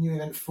 new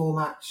event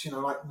formats,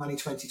 like Money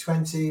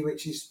 2020,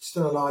 which is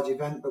still a large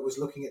event, but was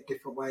looking at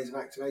different ways of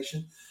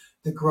activation.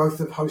 The growth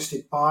of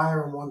hosted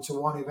buyer and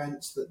one-to-one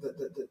events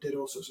that did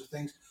all sorts of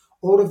things.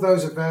 All of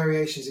those are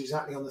variations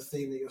exactly on the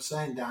theme that you're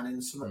saying, Dan,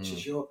 in so much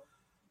as you're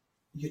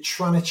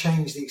trying to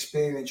change the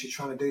experience, you're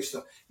trying to do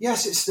stuff.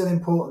 Yes, it's still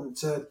important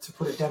to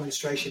put a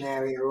demonstration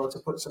area or to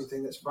put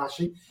something that's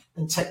flashy,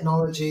 and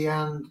technology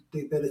and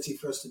the ability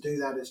for us to do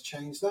that has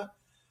changed that.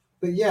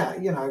 But yeah,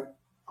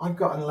 I've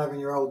got an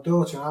 11-year-old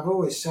daughter, and I've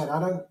always said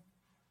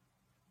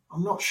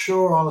I'm not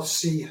sure I'll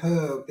see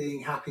her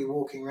being happy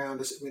walking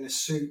around in a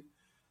suit,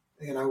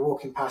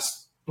 walking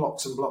past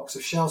blocks and blocks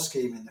of shell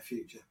scheme in the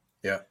future.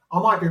 Yeah, I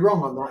might be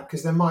wrong on that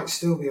because there might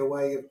still be a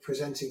way of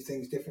presenting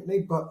things differently,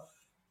 but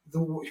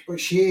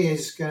she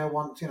is going to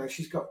want,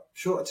 she's got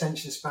short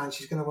attention span.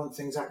 She's going to want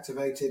things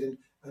activated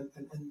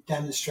and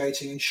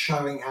demonstrating and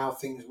showing how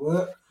things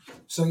work.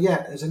 So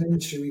yeah, as an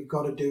industry, we've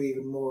got to do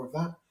even more of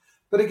that.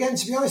 But again,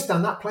 to be honest,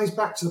 Dan, that plays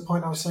back to the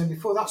point I was saying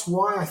before. That's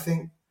why I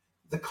think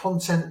the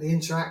content, the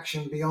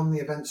interaction beyond the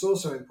event's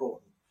also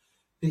important,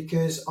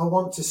 because I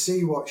want to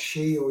see what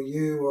she or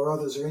you or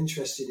others are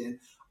interested in.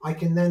 I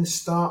can then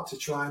start to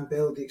try and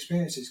build the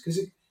experiences, because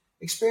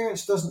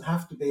experience doesn't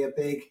have to be a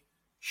big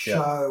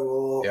show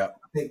or a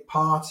big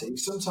party.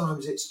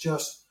 Sometimes it's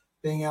just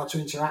being able to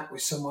interact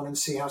with someone and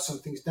see how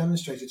something's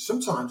demonstrated.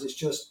 Sometimes it's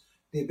just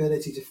the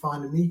ability to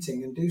find a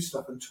meeting and do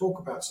stuff and talk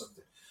about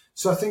something.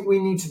 So I think we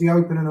need to be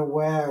open and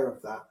aware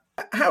of that.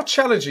 How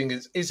challenging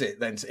is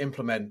it then to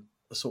implement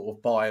a sort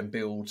of buy and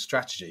build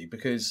strategy?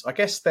 Because I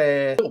guess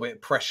there's a little bit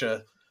of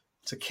pressure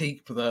to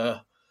keep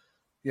the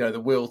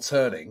wheel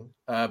turning,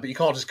 but you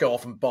can't just go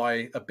off and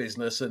buy a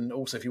business. And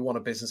also, if you want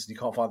a business and you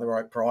can't find the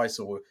right price,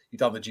 or you've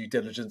done the due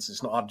diligence,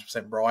 it's not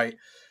 100% right,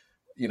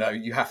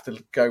 you have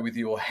to go with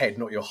your head,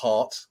 not your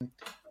heart.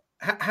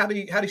 How do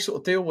you sort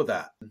of deal with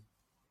that?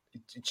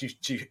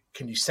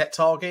 can you set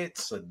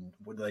targets, and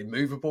were they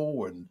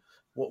movable, and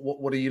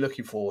what are you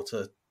looking for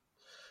to?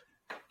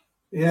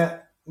 Yeah,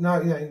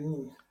 no, yeah,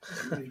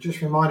 you've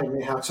just reminded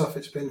me how tough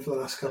it's been for the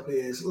last couple of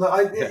years.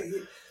 Look,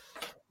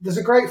 there's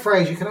a great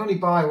phrase: you can only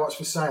buy what's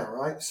for sale,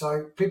 right?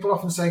 So people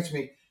often say to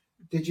me,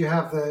 "Did you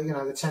have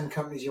the 10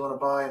 companies you want to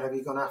buy, and have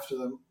you gone after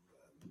them?"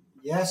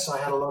 Yes, I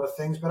had a lot of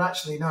things, but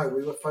actually, no,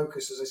 we were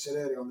focused, as I said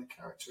earlier, on the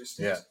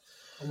characteristics,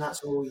 and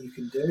that's all you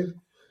can do.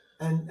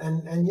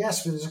 And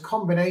yes, there's a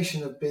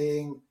combination of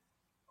being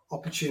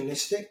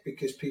opportunistic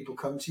because people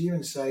come to you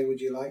and say, "Would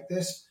you like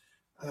this?"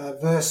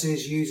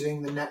 Versus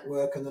using the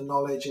network and the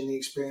knowledge and the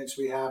experience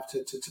we have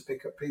to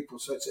pick up people.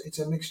 So it's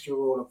a mixture of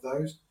all of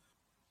those.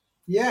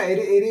 Yeah, it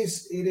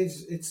is.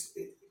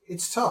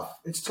 It's tough.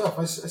 It's tough.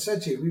 I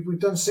said to you, we've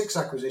done 6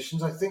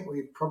 acquisitions. I think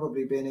we've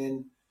probably been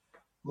in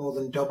more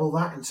than double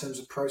that in terms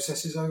of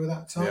processes over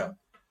that time. Yeah.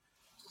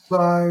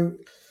 So,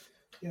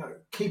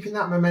 keeping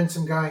that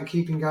momentum going,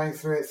 keeping going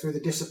through it, through the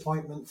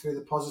disappointment, through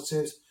the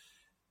positives.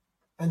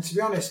 And to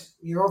be honest,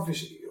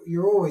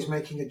 you're always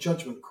making a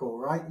judgment call,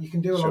 right? You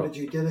can do a lot of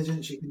due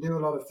diligence, you can do a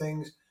lot of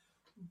things,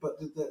 but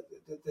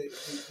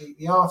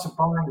the art of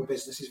buying a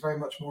business is very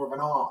much more of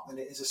an art than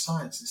it is a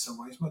science in some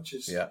ways. Much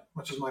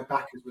as my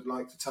backers would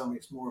like to tell me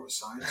it's more of a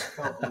science,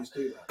 I can't always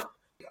do that.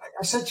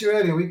 I said to you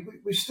earlier,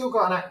 we've still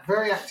got a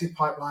very active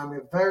pipeline.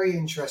 We're very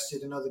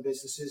interested in other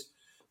businesses.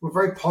 We're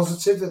very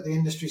positive that the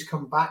industry's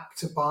come back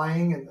to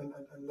buying and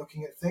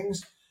looking at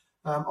things.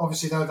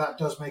 Obviously, though, that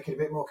does make it a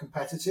bit more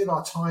competitive.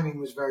 Our timing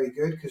was very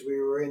good because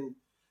we were in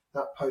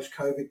that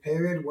post-COVID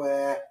period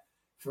where,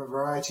 for a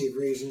variety of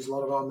reasons, a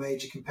lot of our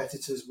major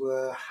competitors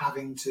were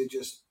having to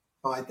just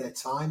bide their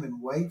time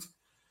and wait.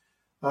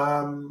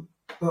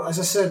 But as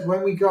I said,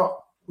 when we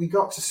got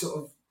to sort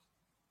of,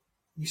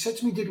 you said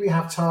to me, did we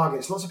have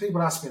targets? Lots of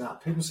people ask me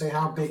that. People say,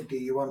 how big do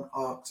you want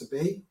ARC to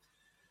be?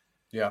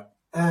 Yeah.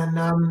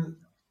 And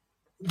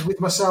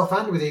with myself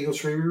and with Eagle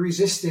Tree, we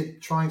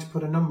resisted trying to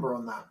put a number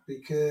on that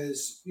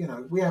because,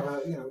 we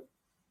have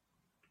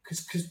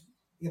because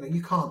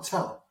you can't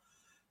tell.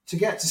 To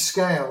get to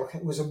scale,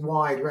 it was a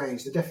wide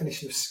range. The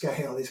definition of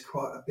scale is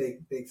quite a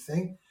big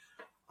thing.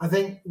 I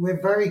think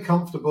we're very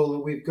comfortable that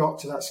we've got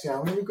to that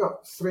scale. I mean, we've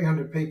got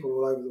 300 people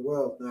all over the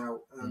world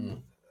now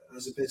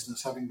as a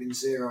business, having been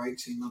 0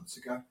 18 months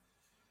ago.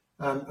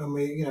 And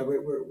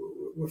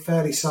we're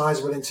fairly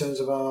sizable in terms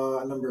of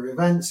our number of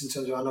events, in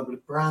terms of our number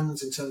of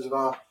brands, in terms of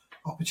our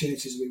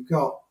opportunities we've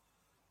got.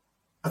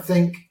 I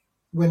think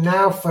we're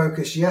now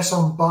focused, yes,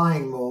 on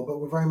buying more, but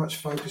we're very much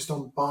focused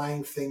on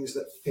buying things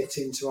that fit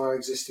into our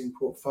existing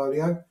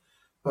portfolio,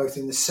 both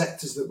in the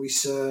sectors that we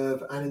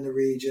serve and in the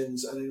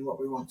regions and in what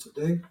we want to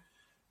do,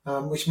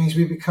 which means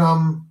we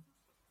become,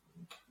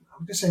 I'm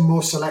going to say,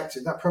 more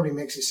selective. That probably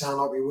makes it sound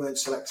like we weren't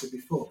selective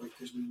before,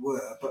 because we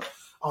were, but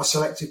our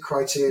selective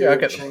criteria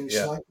have changed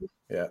slightly.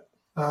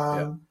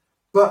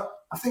 But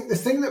I think the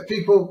thing that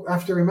people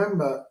have to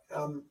remember,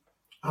 and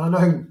I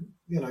know,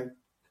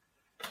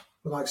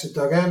 the likes of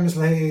Doug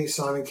Emsley,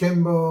 Simon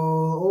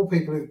Kimball, all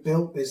people who've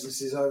built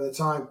businesses over the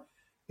time,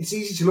 it's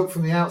easy to look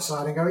from the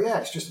outside and go, yeah,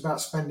 it's just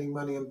about spending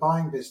money and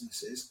buying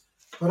businesses.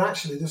 But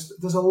actually,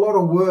 there's a lot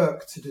of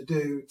work to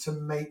do to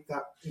make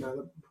that,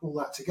 pull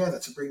that together,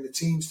 to bring the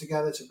teams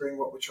together, to bring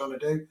what we're trying to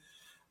do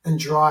and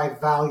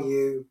drive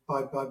value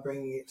by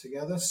bringing it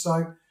together.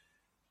 So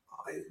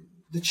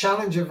the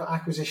challenge of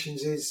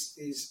acquisitions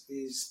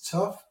is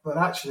tough, but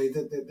actually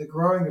the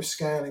growing of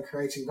scale and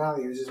creating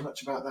value is as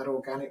much about that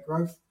organic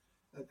growth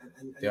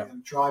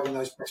and driving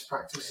those best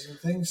practices and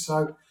things.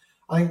 So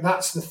I think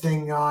that's the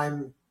thing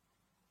I'm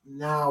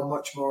now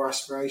much more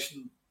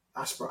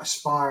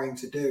aspiring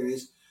to do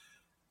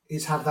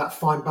is have that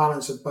fine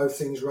balance of both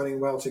things running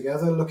well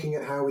together, looking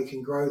at how we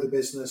can grow the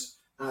business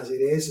as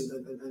it is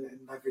and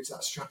leverage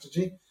that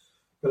strategy,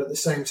 but at the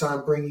same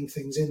time bringing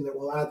things in that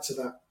will add to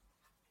that.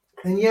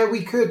 And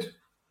we could,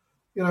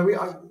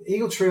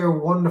 Eagle Tree are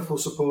wonderful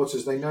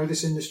supporters. They know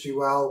this industry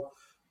well.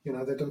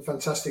 They've done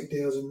fantastic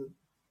deals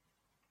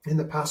in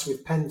the past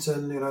with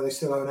Penton. They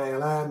still own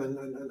ALM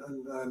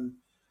and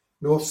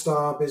North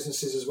Star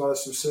businesses as well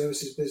as some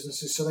services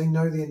businesses. So they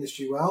know the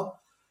industry well.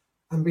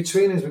 And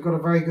between us, we've got a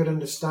very good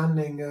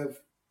understanding of,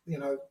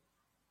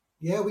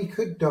 we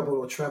could double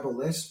or treble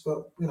this,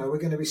 but, we're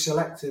going to be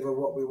selective of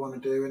what we want to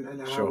do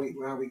and how we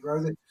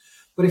grow this.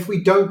 But if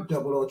we don't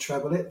double or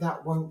treble it,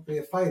 that won't be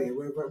a failure.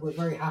 We're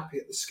very happy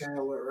at the scale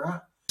that we're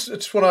at. I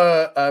just want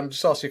to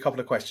just ask you a couple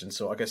of questions.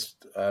 So I guess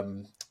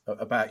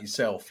about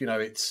yourself,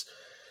 it's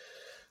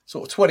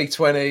sort of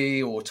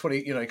 2020 or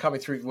 20, coming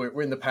through,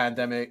 we're in the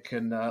pandemic,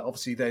 and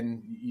obviously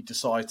then you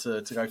decide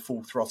to go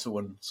full throttle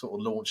and sort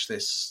of launch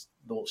this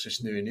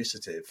new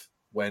initiative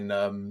when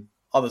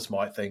others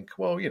might think,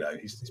 well,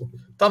 he's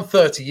done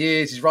 30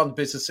 years, he's run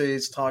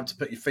businesses, time to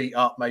put your feet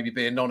up, maybe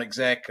be a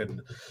non-exec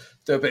and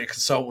do a bit of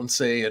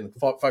consultancy and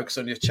focus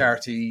on your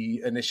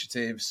charity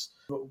initiatives.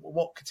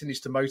 What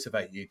continues to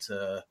motivate you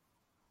to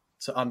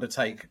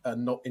undertake a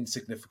not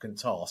insignificant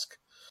task?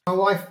 My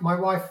wife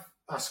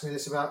ask me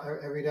this about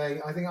every day.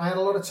 I think I had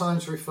a lot of time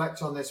to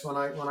reflect on this when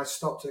I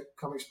stopped at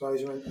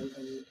Comexposium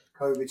and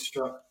COVID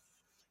struck.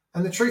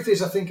 And the truth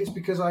is, I think it's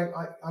because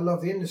I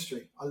love the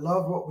industry. I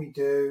love what we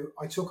do.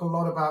 I talk a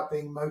lot about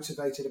being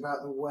motivated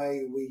about the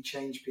way we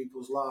change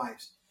people's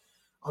lives.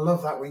 I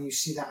love that when you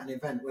see that at an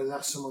event, whether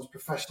that's someone's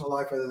professional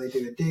life, whether they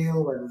do a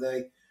deal, whether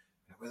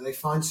they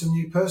find some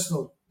new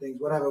personal things,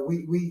 whatever.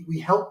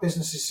 We help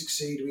businesses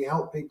succeed. We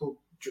help people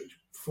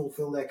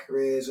fulfill their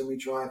careers, and we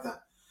drive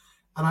that.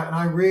 And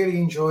I really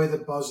enjoy the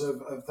buzz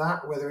of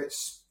that, whether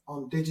it's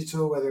on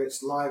digital, whether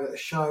it's live at a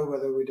show,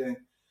 whether we're doing.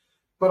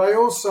 But I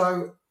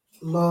also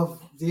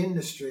love the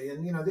industry.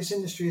 And, this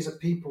industry is a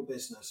people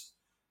business.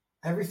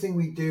 Everything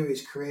we do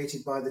is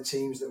created by the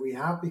teams that we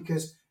have,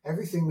 because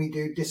everything we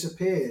do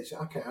disappears.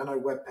 Okay, I know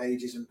web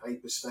pages and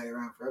papers stay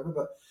around forever,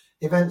 but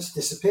events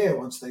disappear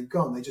once they've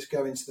gone. They just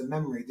go into the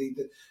memory.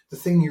 The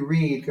thing you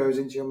read goes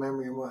into your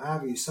memory and what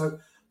have you. So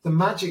the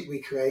magic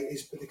we create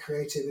is the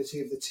creativity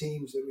of the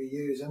teams that we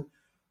use. And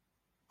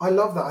I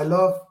love that. I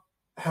love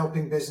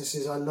helping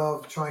businesses. I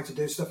love trying to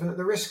do stuff. And at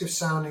the risk of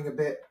sounding a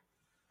bit,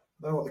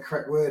 I don't know what the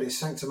correct word is,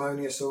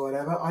 sanctimonious or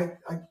whatever,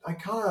 I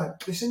kind of,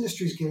 this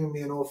industry's given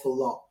me an awful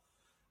lot.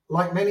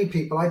 Like many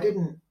people, I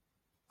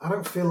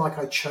don't feel like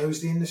I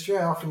chose the industry.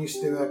 I often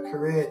used to do a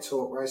career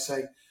talk where I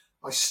say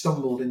I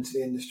stumbled into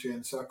the industry.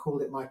 And so I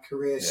called it my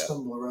career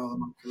stumble rather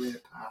than my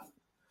career path.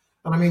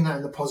 And I mean that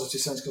in the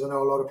positive sense, because I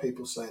know a lot of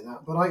people say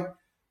that. But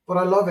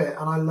I love it.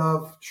 And I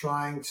love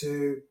trying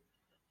to,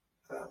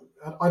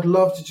 I'd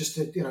love to just,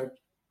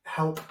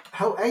 help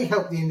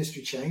the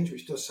industry change,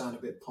 which does sound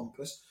a bit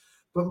pompous.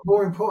 But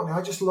more importantly,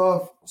 I just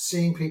love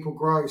seeing people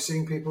grow,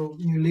 seeing people,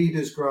 new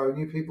leaders grow,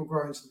 new people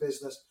grow into the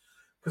business.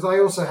 Because I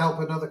also help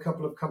another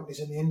couple of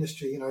companies in the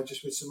industry,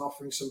 just with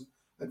offering some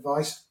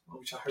advice,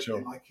 which I hope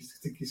they like,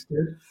 think is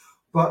good.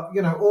 But,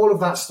 all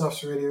of that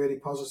stuff's really, really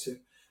positive.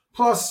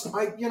 Plus,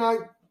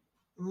 I'm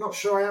not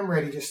sure I am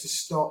ready just to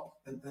stop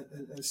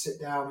and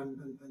sit down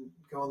and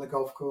go on the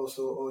golf course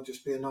or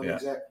just be a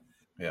non-exec.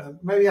 Yeah.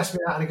 Maybe ask me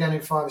that again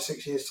in 5 or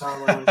 6 years'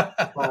 time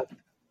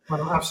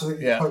when I'm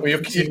absolutely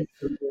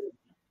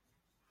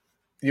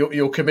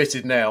You're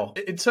committed now.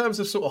 In terms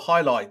of sort of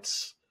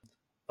highlights,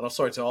 and I'm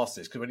sorry to ask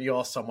this, because when you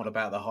ask someone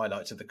about the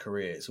highlights of the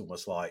career, it's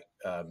almost like,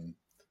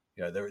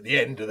 they're at the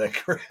end of their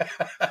career.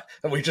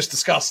 And we just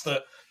discussed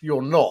that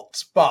you're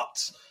not.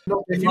 But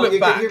if you look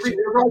back...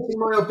 You're writing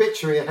my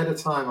obituary ahead of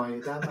time, are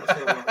you, Dan?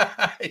 That's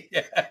right.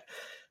 Yeah.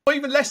 Or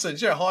even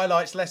lessons,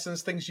 highlights,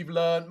 lessons, things you've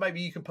learned. Maybe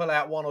you can pull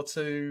out one or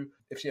two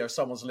if,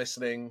 someone's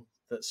listening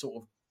that's sort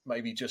of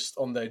maybe just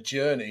on their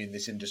journey in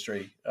this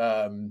industry.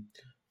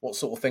 What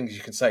sort of things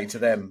you can say to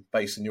them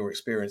based on your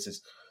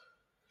experiences?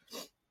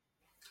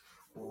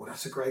 Oh,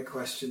 that's a great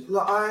question.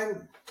 Look, I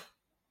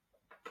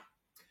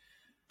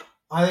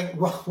think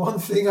one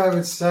thing I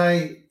would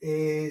say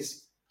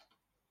is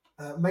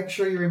make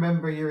sure you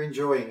remember you're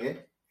enjoying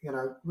it.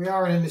 We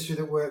are an industry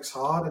that works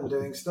hard and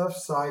doing stuff.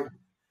 So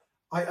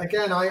I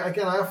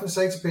often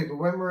say to people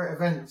when we're at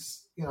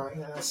events,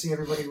 I see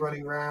everybody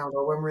running around,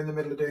 or when we're in the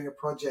middle of doing a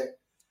project,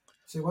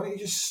 say, why don't you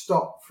just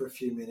stop for a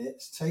few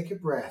minutes, take a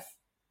breath,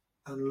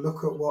 and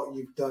look at what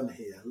you've done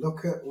here.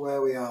 Look at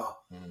where we are.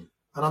 Mm.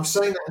 And I'm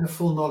saying that in the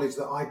full knowledge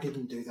that I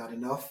didn't do that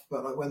enough.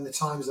 But when the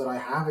times that I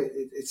have,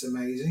 it's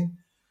amazing.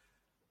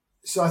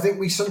 So I think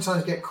we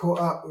sometimes get caught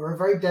up. We're a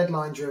very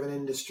deadline-driven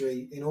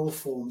industry in all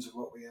forms of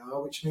what we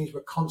are, which means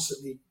we're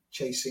constantly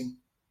chasing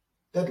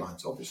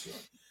deadlines, obviously.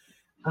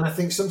 And I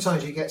think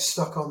sometimes you get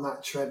stuck on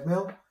that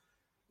treadmill.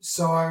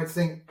 So I would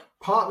think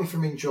partly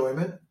from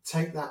enjoyment,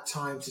 take that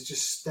time to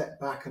just step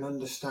back and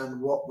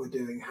understand what we're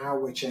doing, how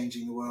we're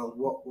changing the world,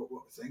 what we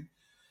think.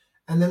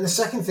 And then the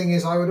second thing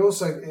is I would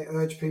also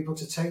urge people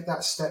to take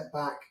that step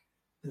back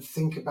and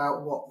think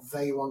about what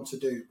they want to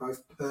do,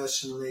 both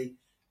personally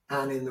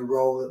and in the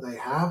role that they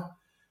have.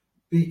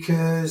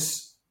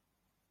 Because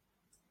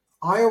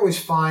I always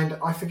find,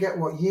 I forget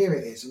what year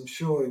it is. I'm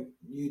sure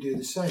you do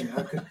the same.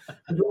 Because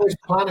we're always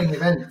planning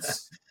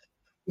events,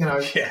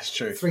 it's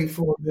true.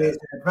 3-4 years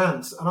in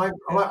advance. And I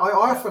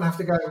often have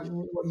to go,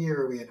 what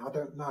year are we in? I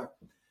don't know.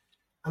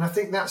 And I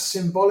think that's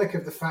symbolic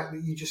of the fact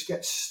that you just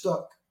get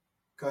stuck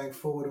going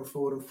forward and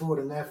forward and forward.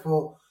 And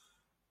therefore,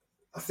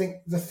 I think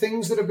the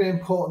things that have been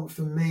important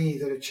for me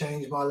that have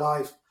changed my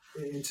life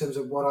in terms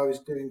of what I was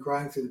doing,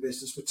 growing through the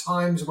business, were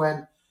times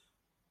when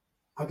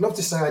I'd love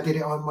to say I did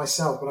it on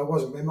myself, but I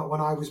wasn't.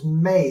 When I was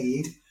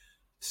made to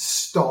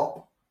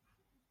stop,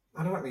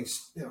 I don't mean,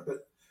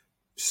 but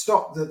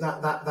stop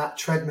that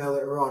treadmill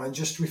that we're on and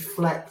just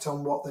reflect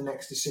on what the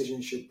next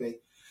decision should be.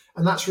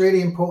 And that's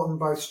really important,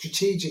 both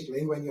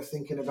strategically when you're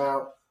thinking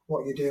about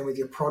what you're doing with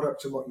your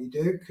product and what you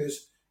do,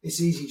 because it's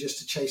easy just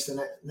to chase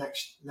the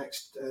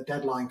next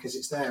deadline because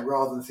it's there,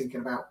 rather than thinking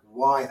about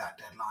why that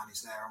deadline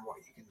is there and what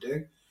you can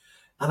do.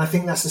 And I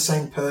think that's the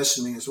same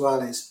personally as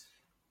well.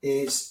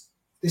 Is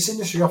this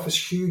industry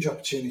offers huge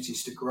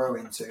opportunities to grow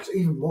into, it's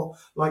even more,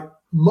 like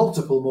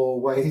multiple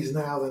more ways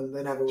now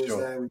than ever was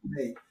there with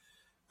me.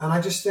 And I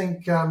just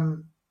think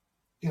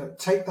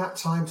take that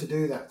time to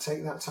do that.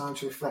 Take that time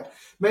to reflect.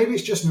 Maybe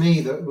it's just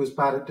me that was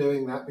bad at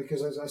doing that,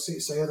 because as I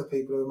see other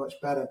people who are much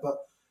better, but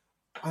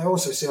I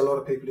also see a lot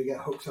of people who get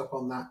hooked up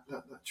on that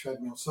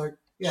treadmill. So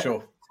yeah,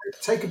 Sure.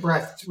 Take a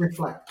breath, to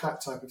reflect.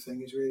 That type of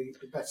thing is really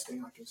the best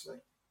thing I can say.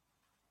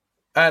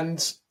 And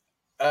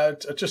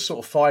just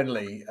sort of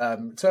finally,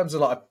 in terms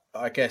of like,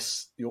 I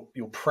guess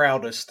your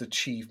proudest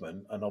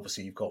achievement, and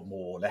obviously you've got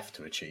more left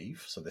to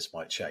achieve, so this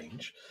might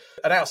change.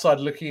 And outside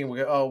looking, we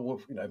go, oh,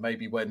 well,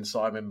 maybe when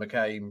Simon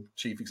became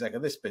chief exec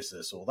of this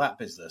business or that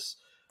business,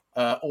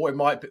 or it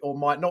might be, or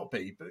might not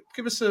be. But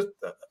give us a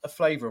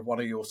flavour of one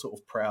of your sort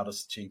of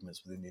proudest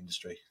achievements within the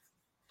industry.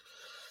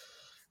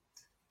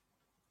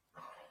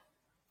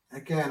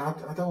 Again,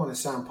 I don't want to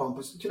sound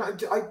pompous.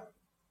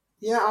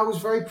 I was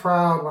very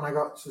proud when I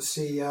got to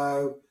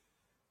CEO.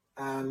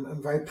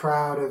 I'm very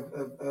proud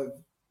of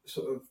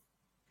sort of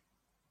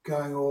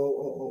going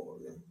or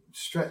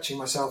stretching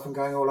myself and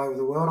going all over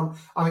the world.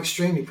 I'm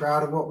extremely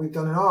proud of what we've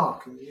done in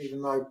ARC, and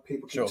even though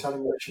people keep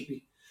telling me I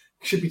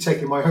should be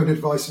taking my own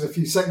advice of a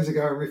few seconds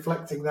ago and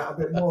reflecting that a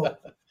bit more.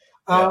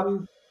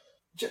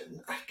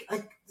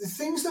 The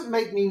things that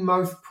make me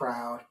most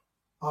proud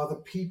are the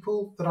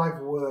people that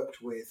I've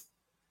worked with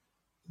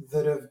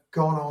that have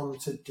gone on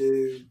to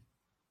do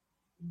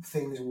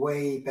things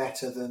way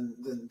better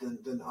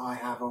than I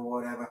have or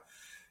whatever.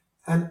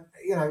 And,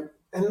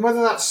 and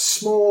whether that's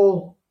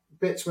small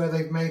bits where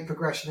they've made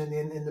progression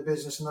in the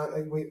business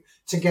and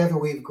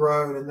we've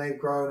grown and they've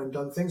grown and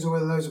done things, or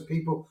whether those are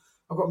people,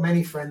 I've got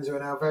many friends who are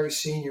now very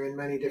senior in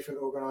many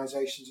different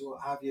organizations and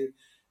what have you.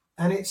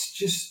 And it's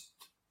just,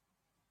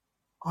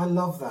 I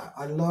love that.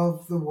 I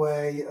love the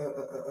way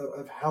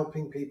of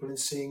helping people and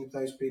seeing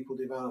those people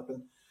develop.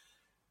 And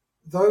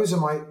those are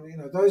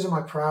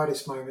my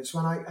proudest moments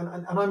when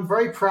and I'm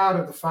very proud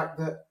of the fact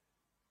that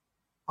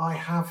I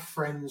have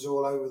friends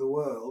all over the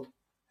world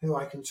who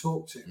I can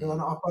talk to, who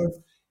are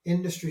both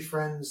industry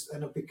friends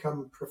and have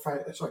become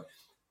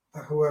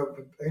who are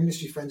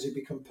industry friends who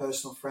become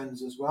personal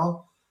friends as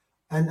well.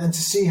 And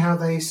to see how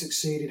they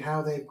succeeded,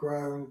 how they've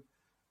grown,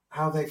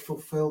 how they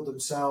fulfilled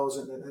themselves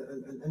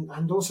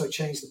and also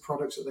changed the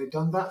products that they've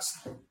done.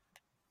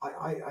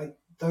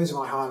 Those are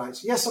my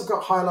highlights. Yes, I've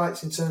got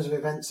highlights in terms of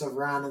events I've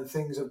ran and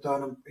things I've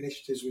done and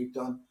initiatives we've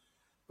done.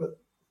 But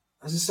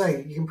as I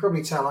say, you can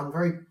probably tell I'm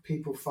very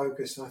people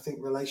focused, and I think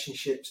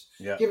relationships,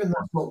 given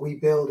that's what we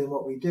build and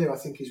what we do, I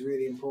think is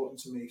really important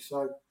to me.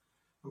 So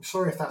I'm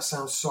sorry if that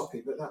sounds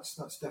soppy, but that's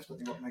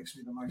definitely what makes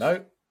me the most.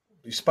 No,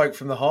 you spoke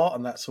from the heart,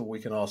 and that's all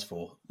we can ask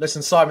for.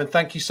 Listen, Simon,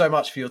 thank you so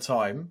much for your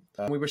time.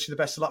 We wish you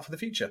the best of luck for the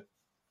future.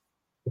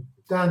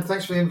 Dan,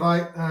 thanks for the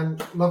invite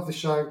and love the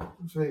show.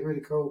 It's really,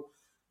 really cool.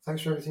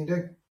 Thanks for everything you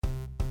do.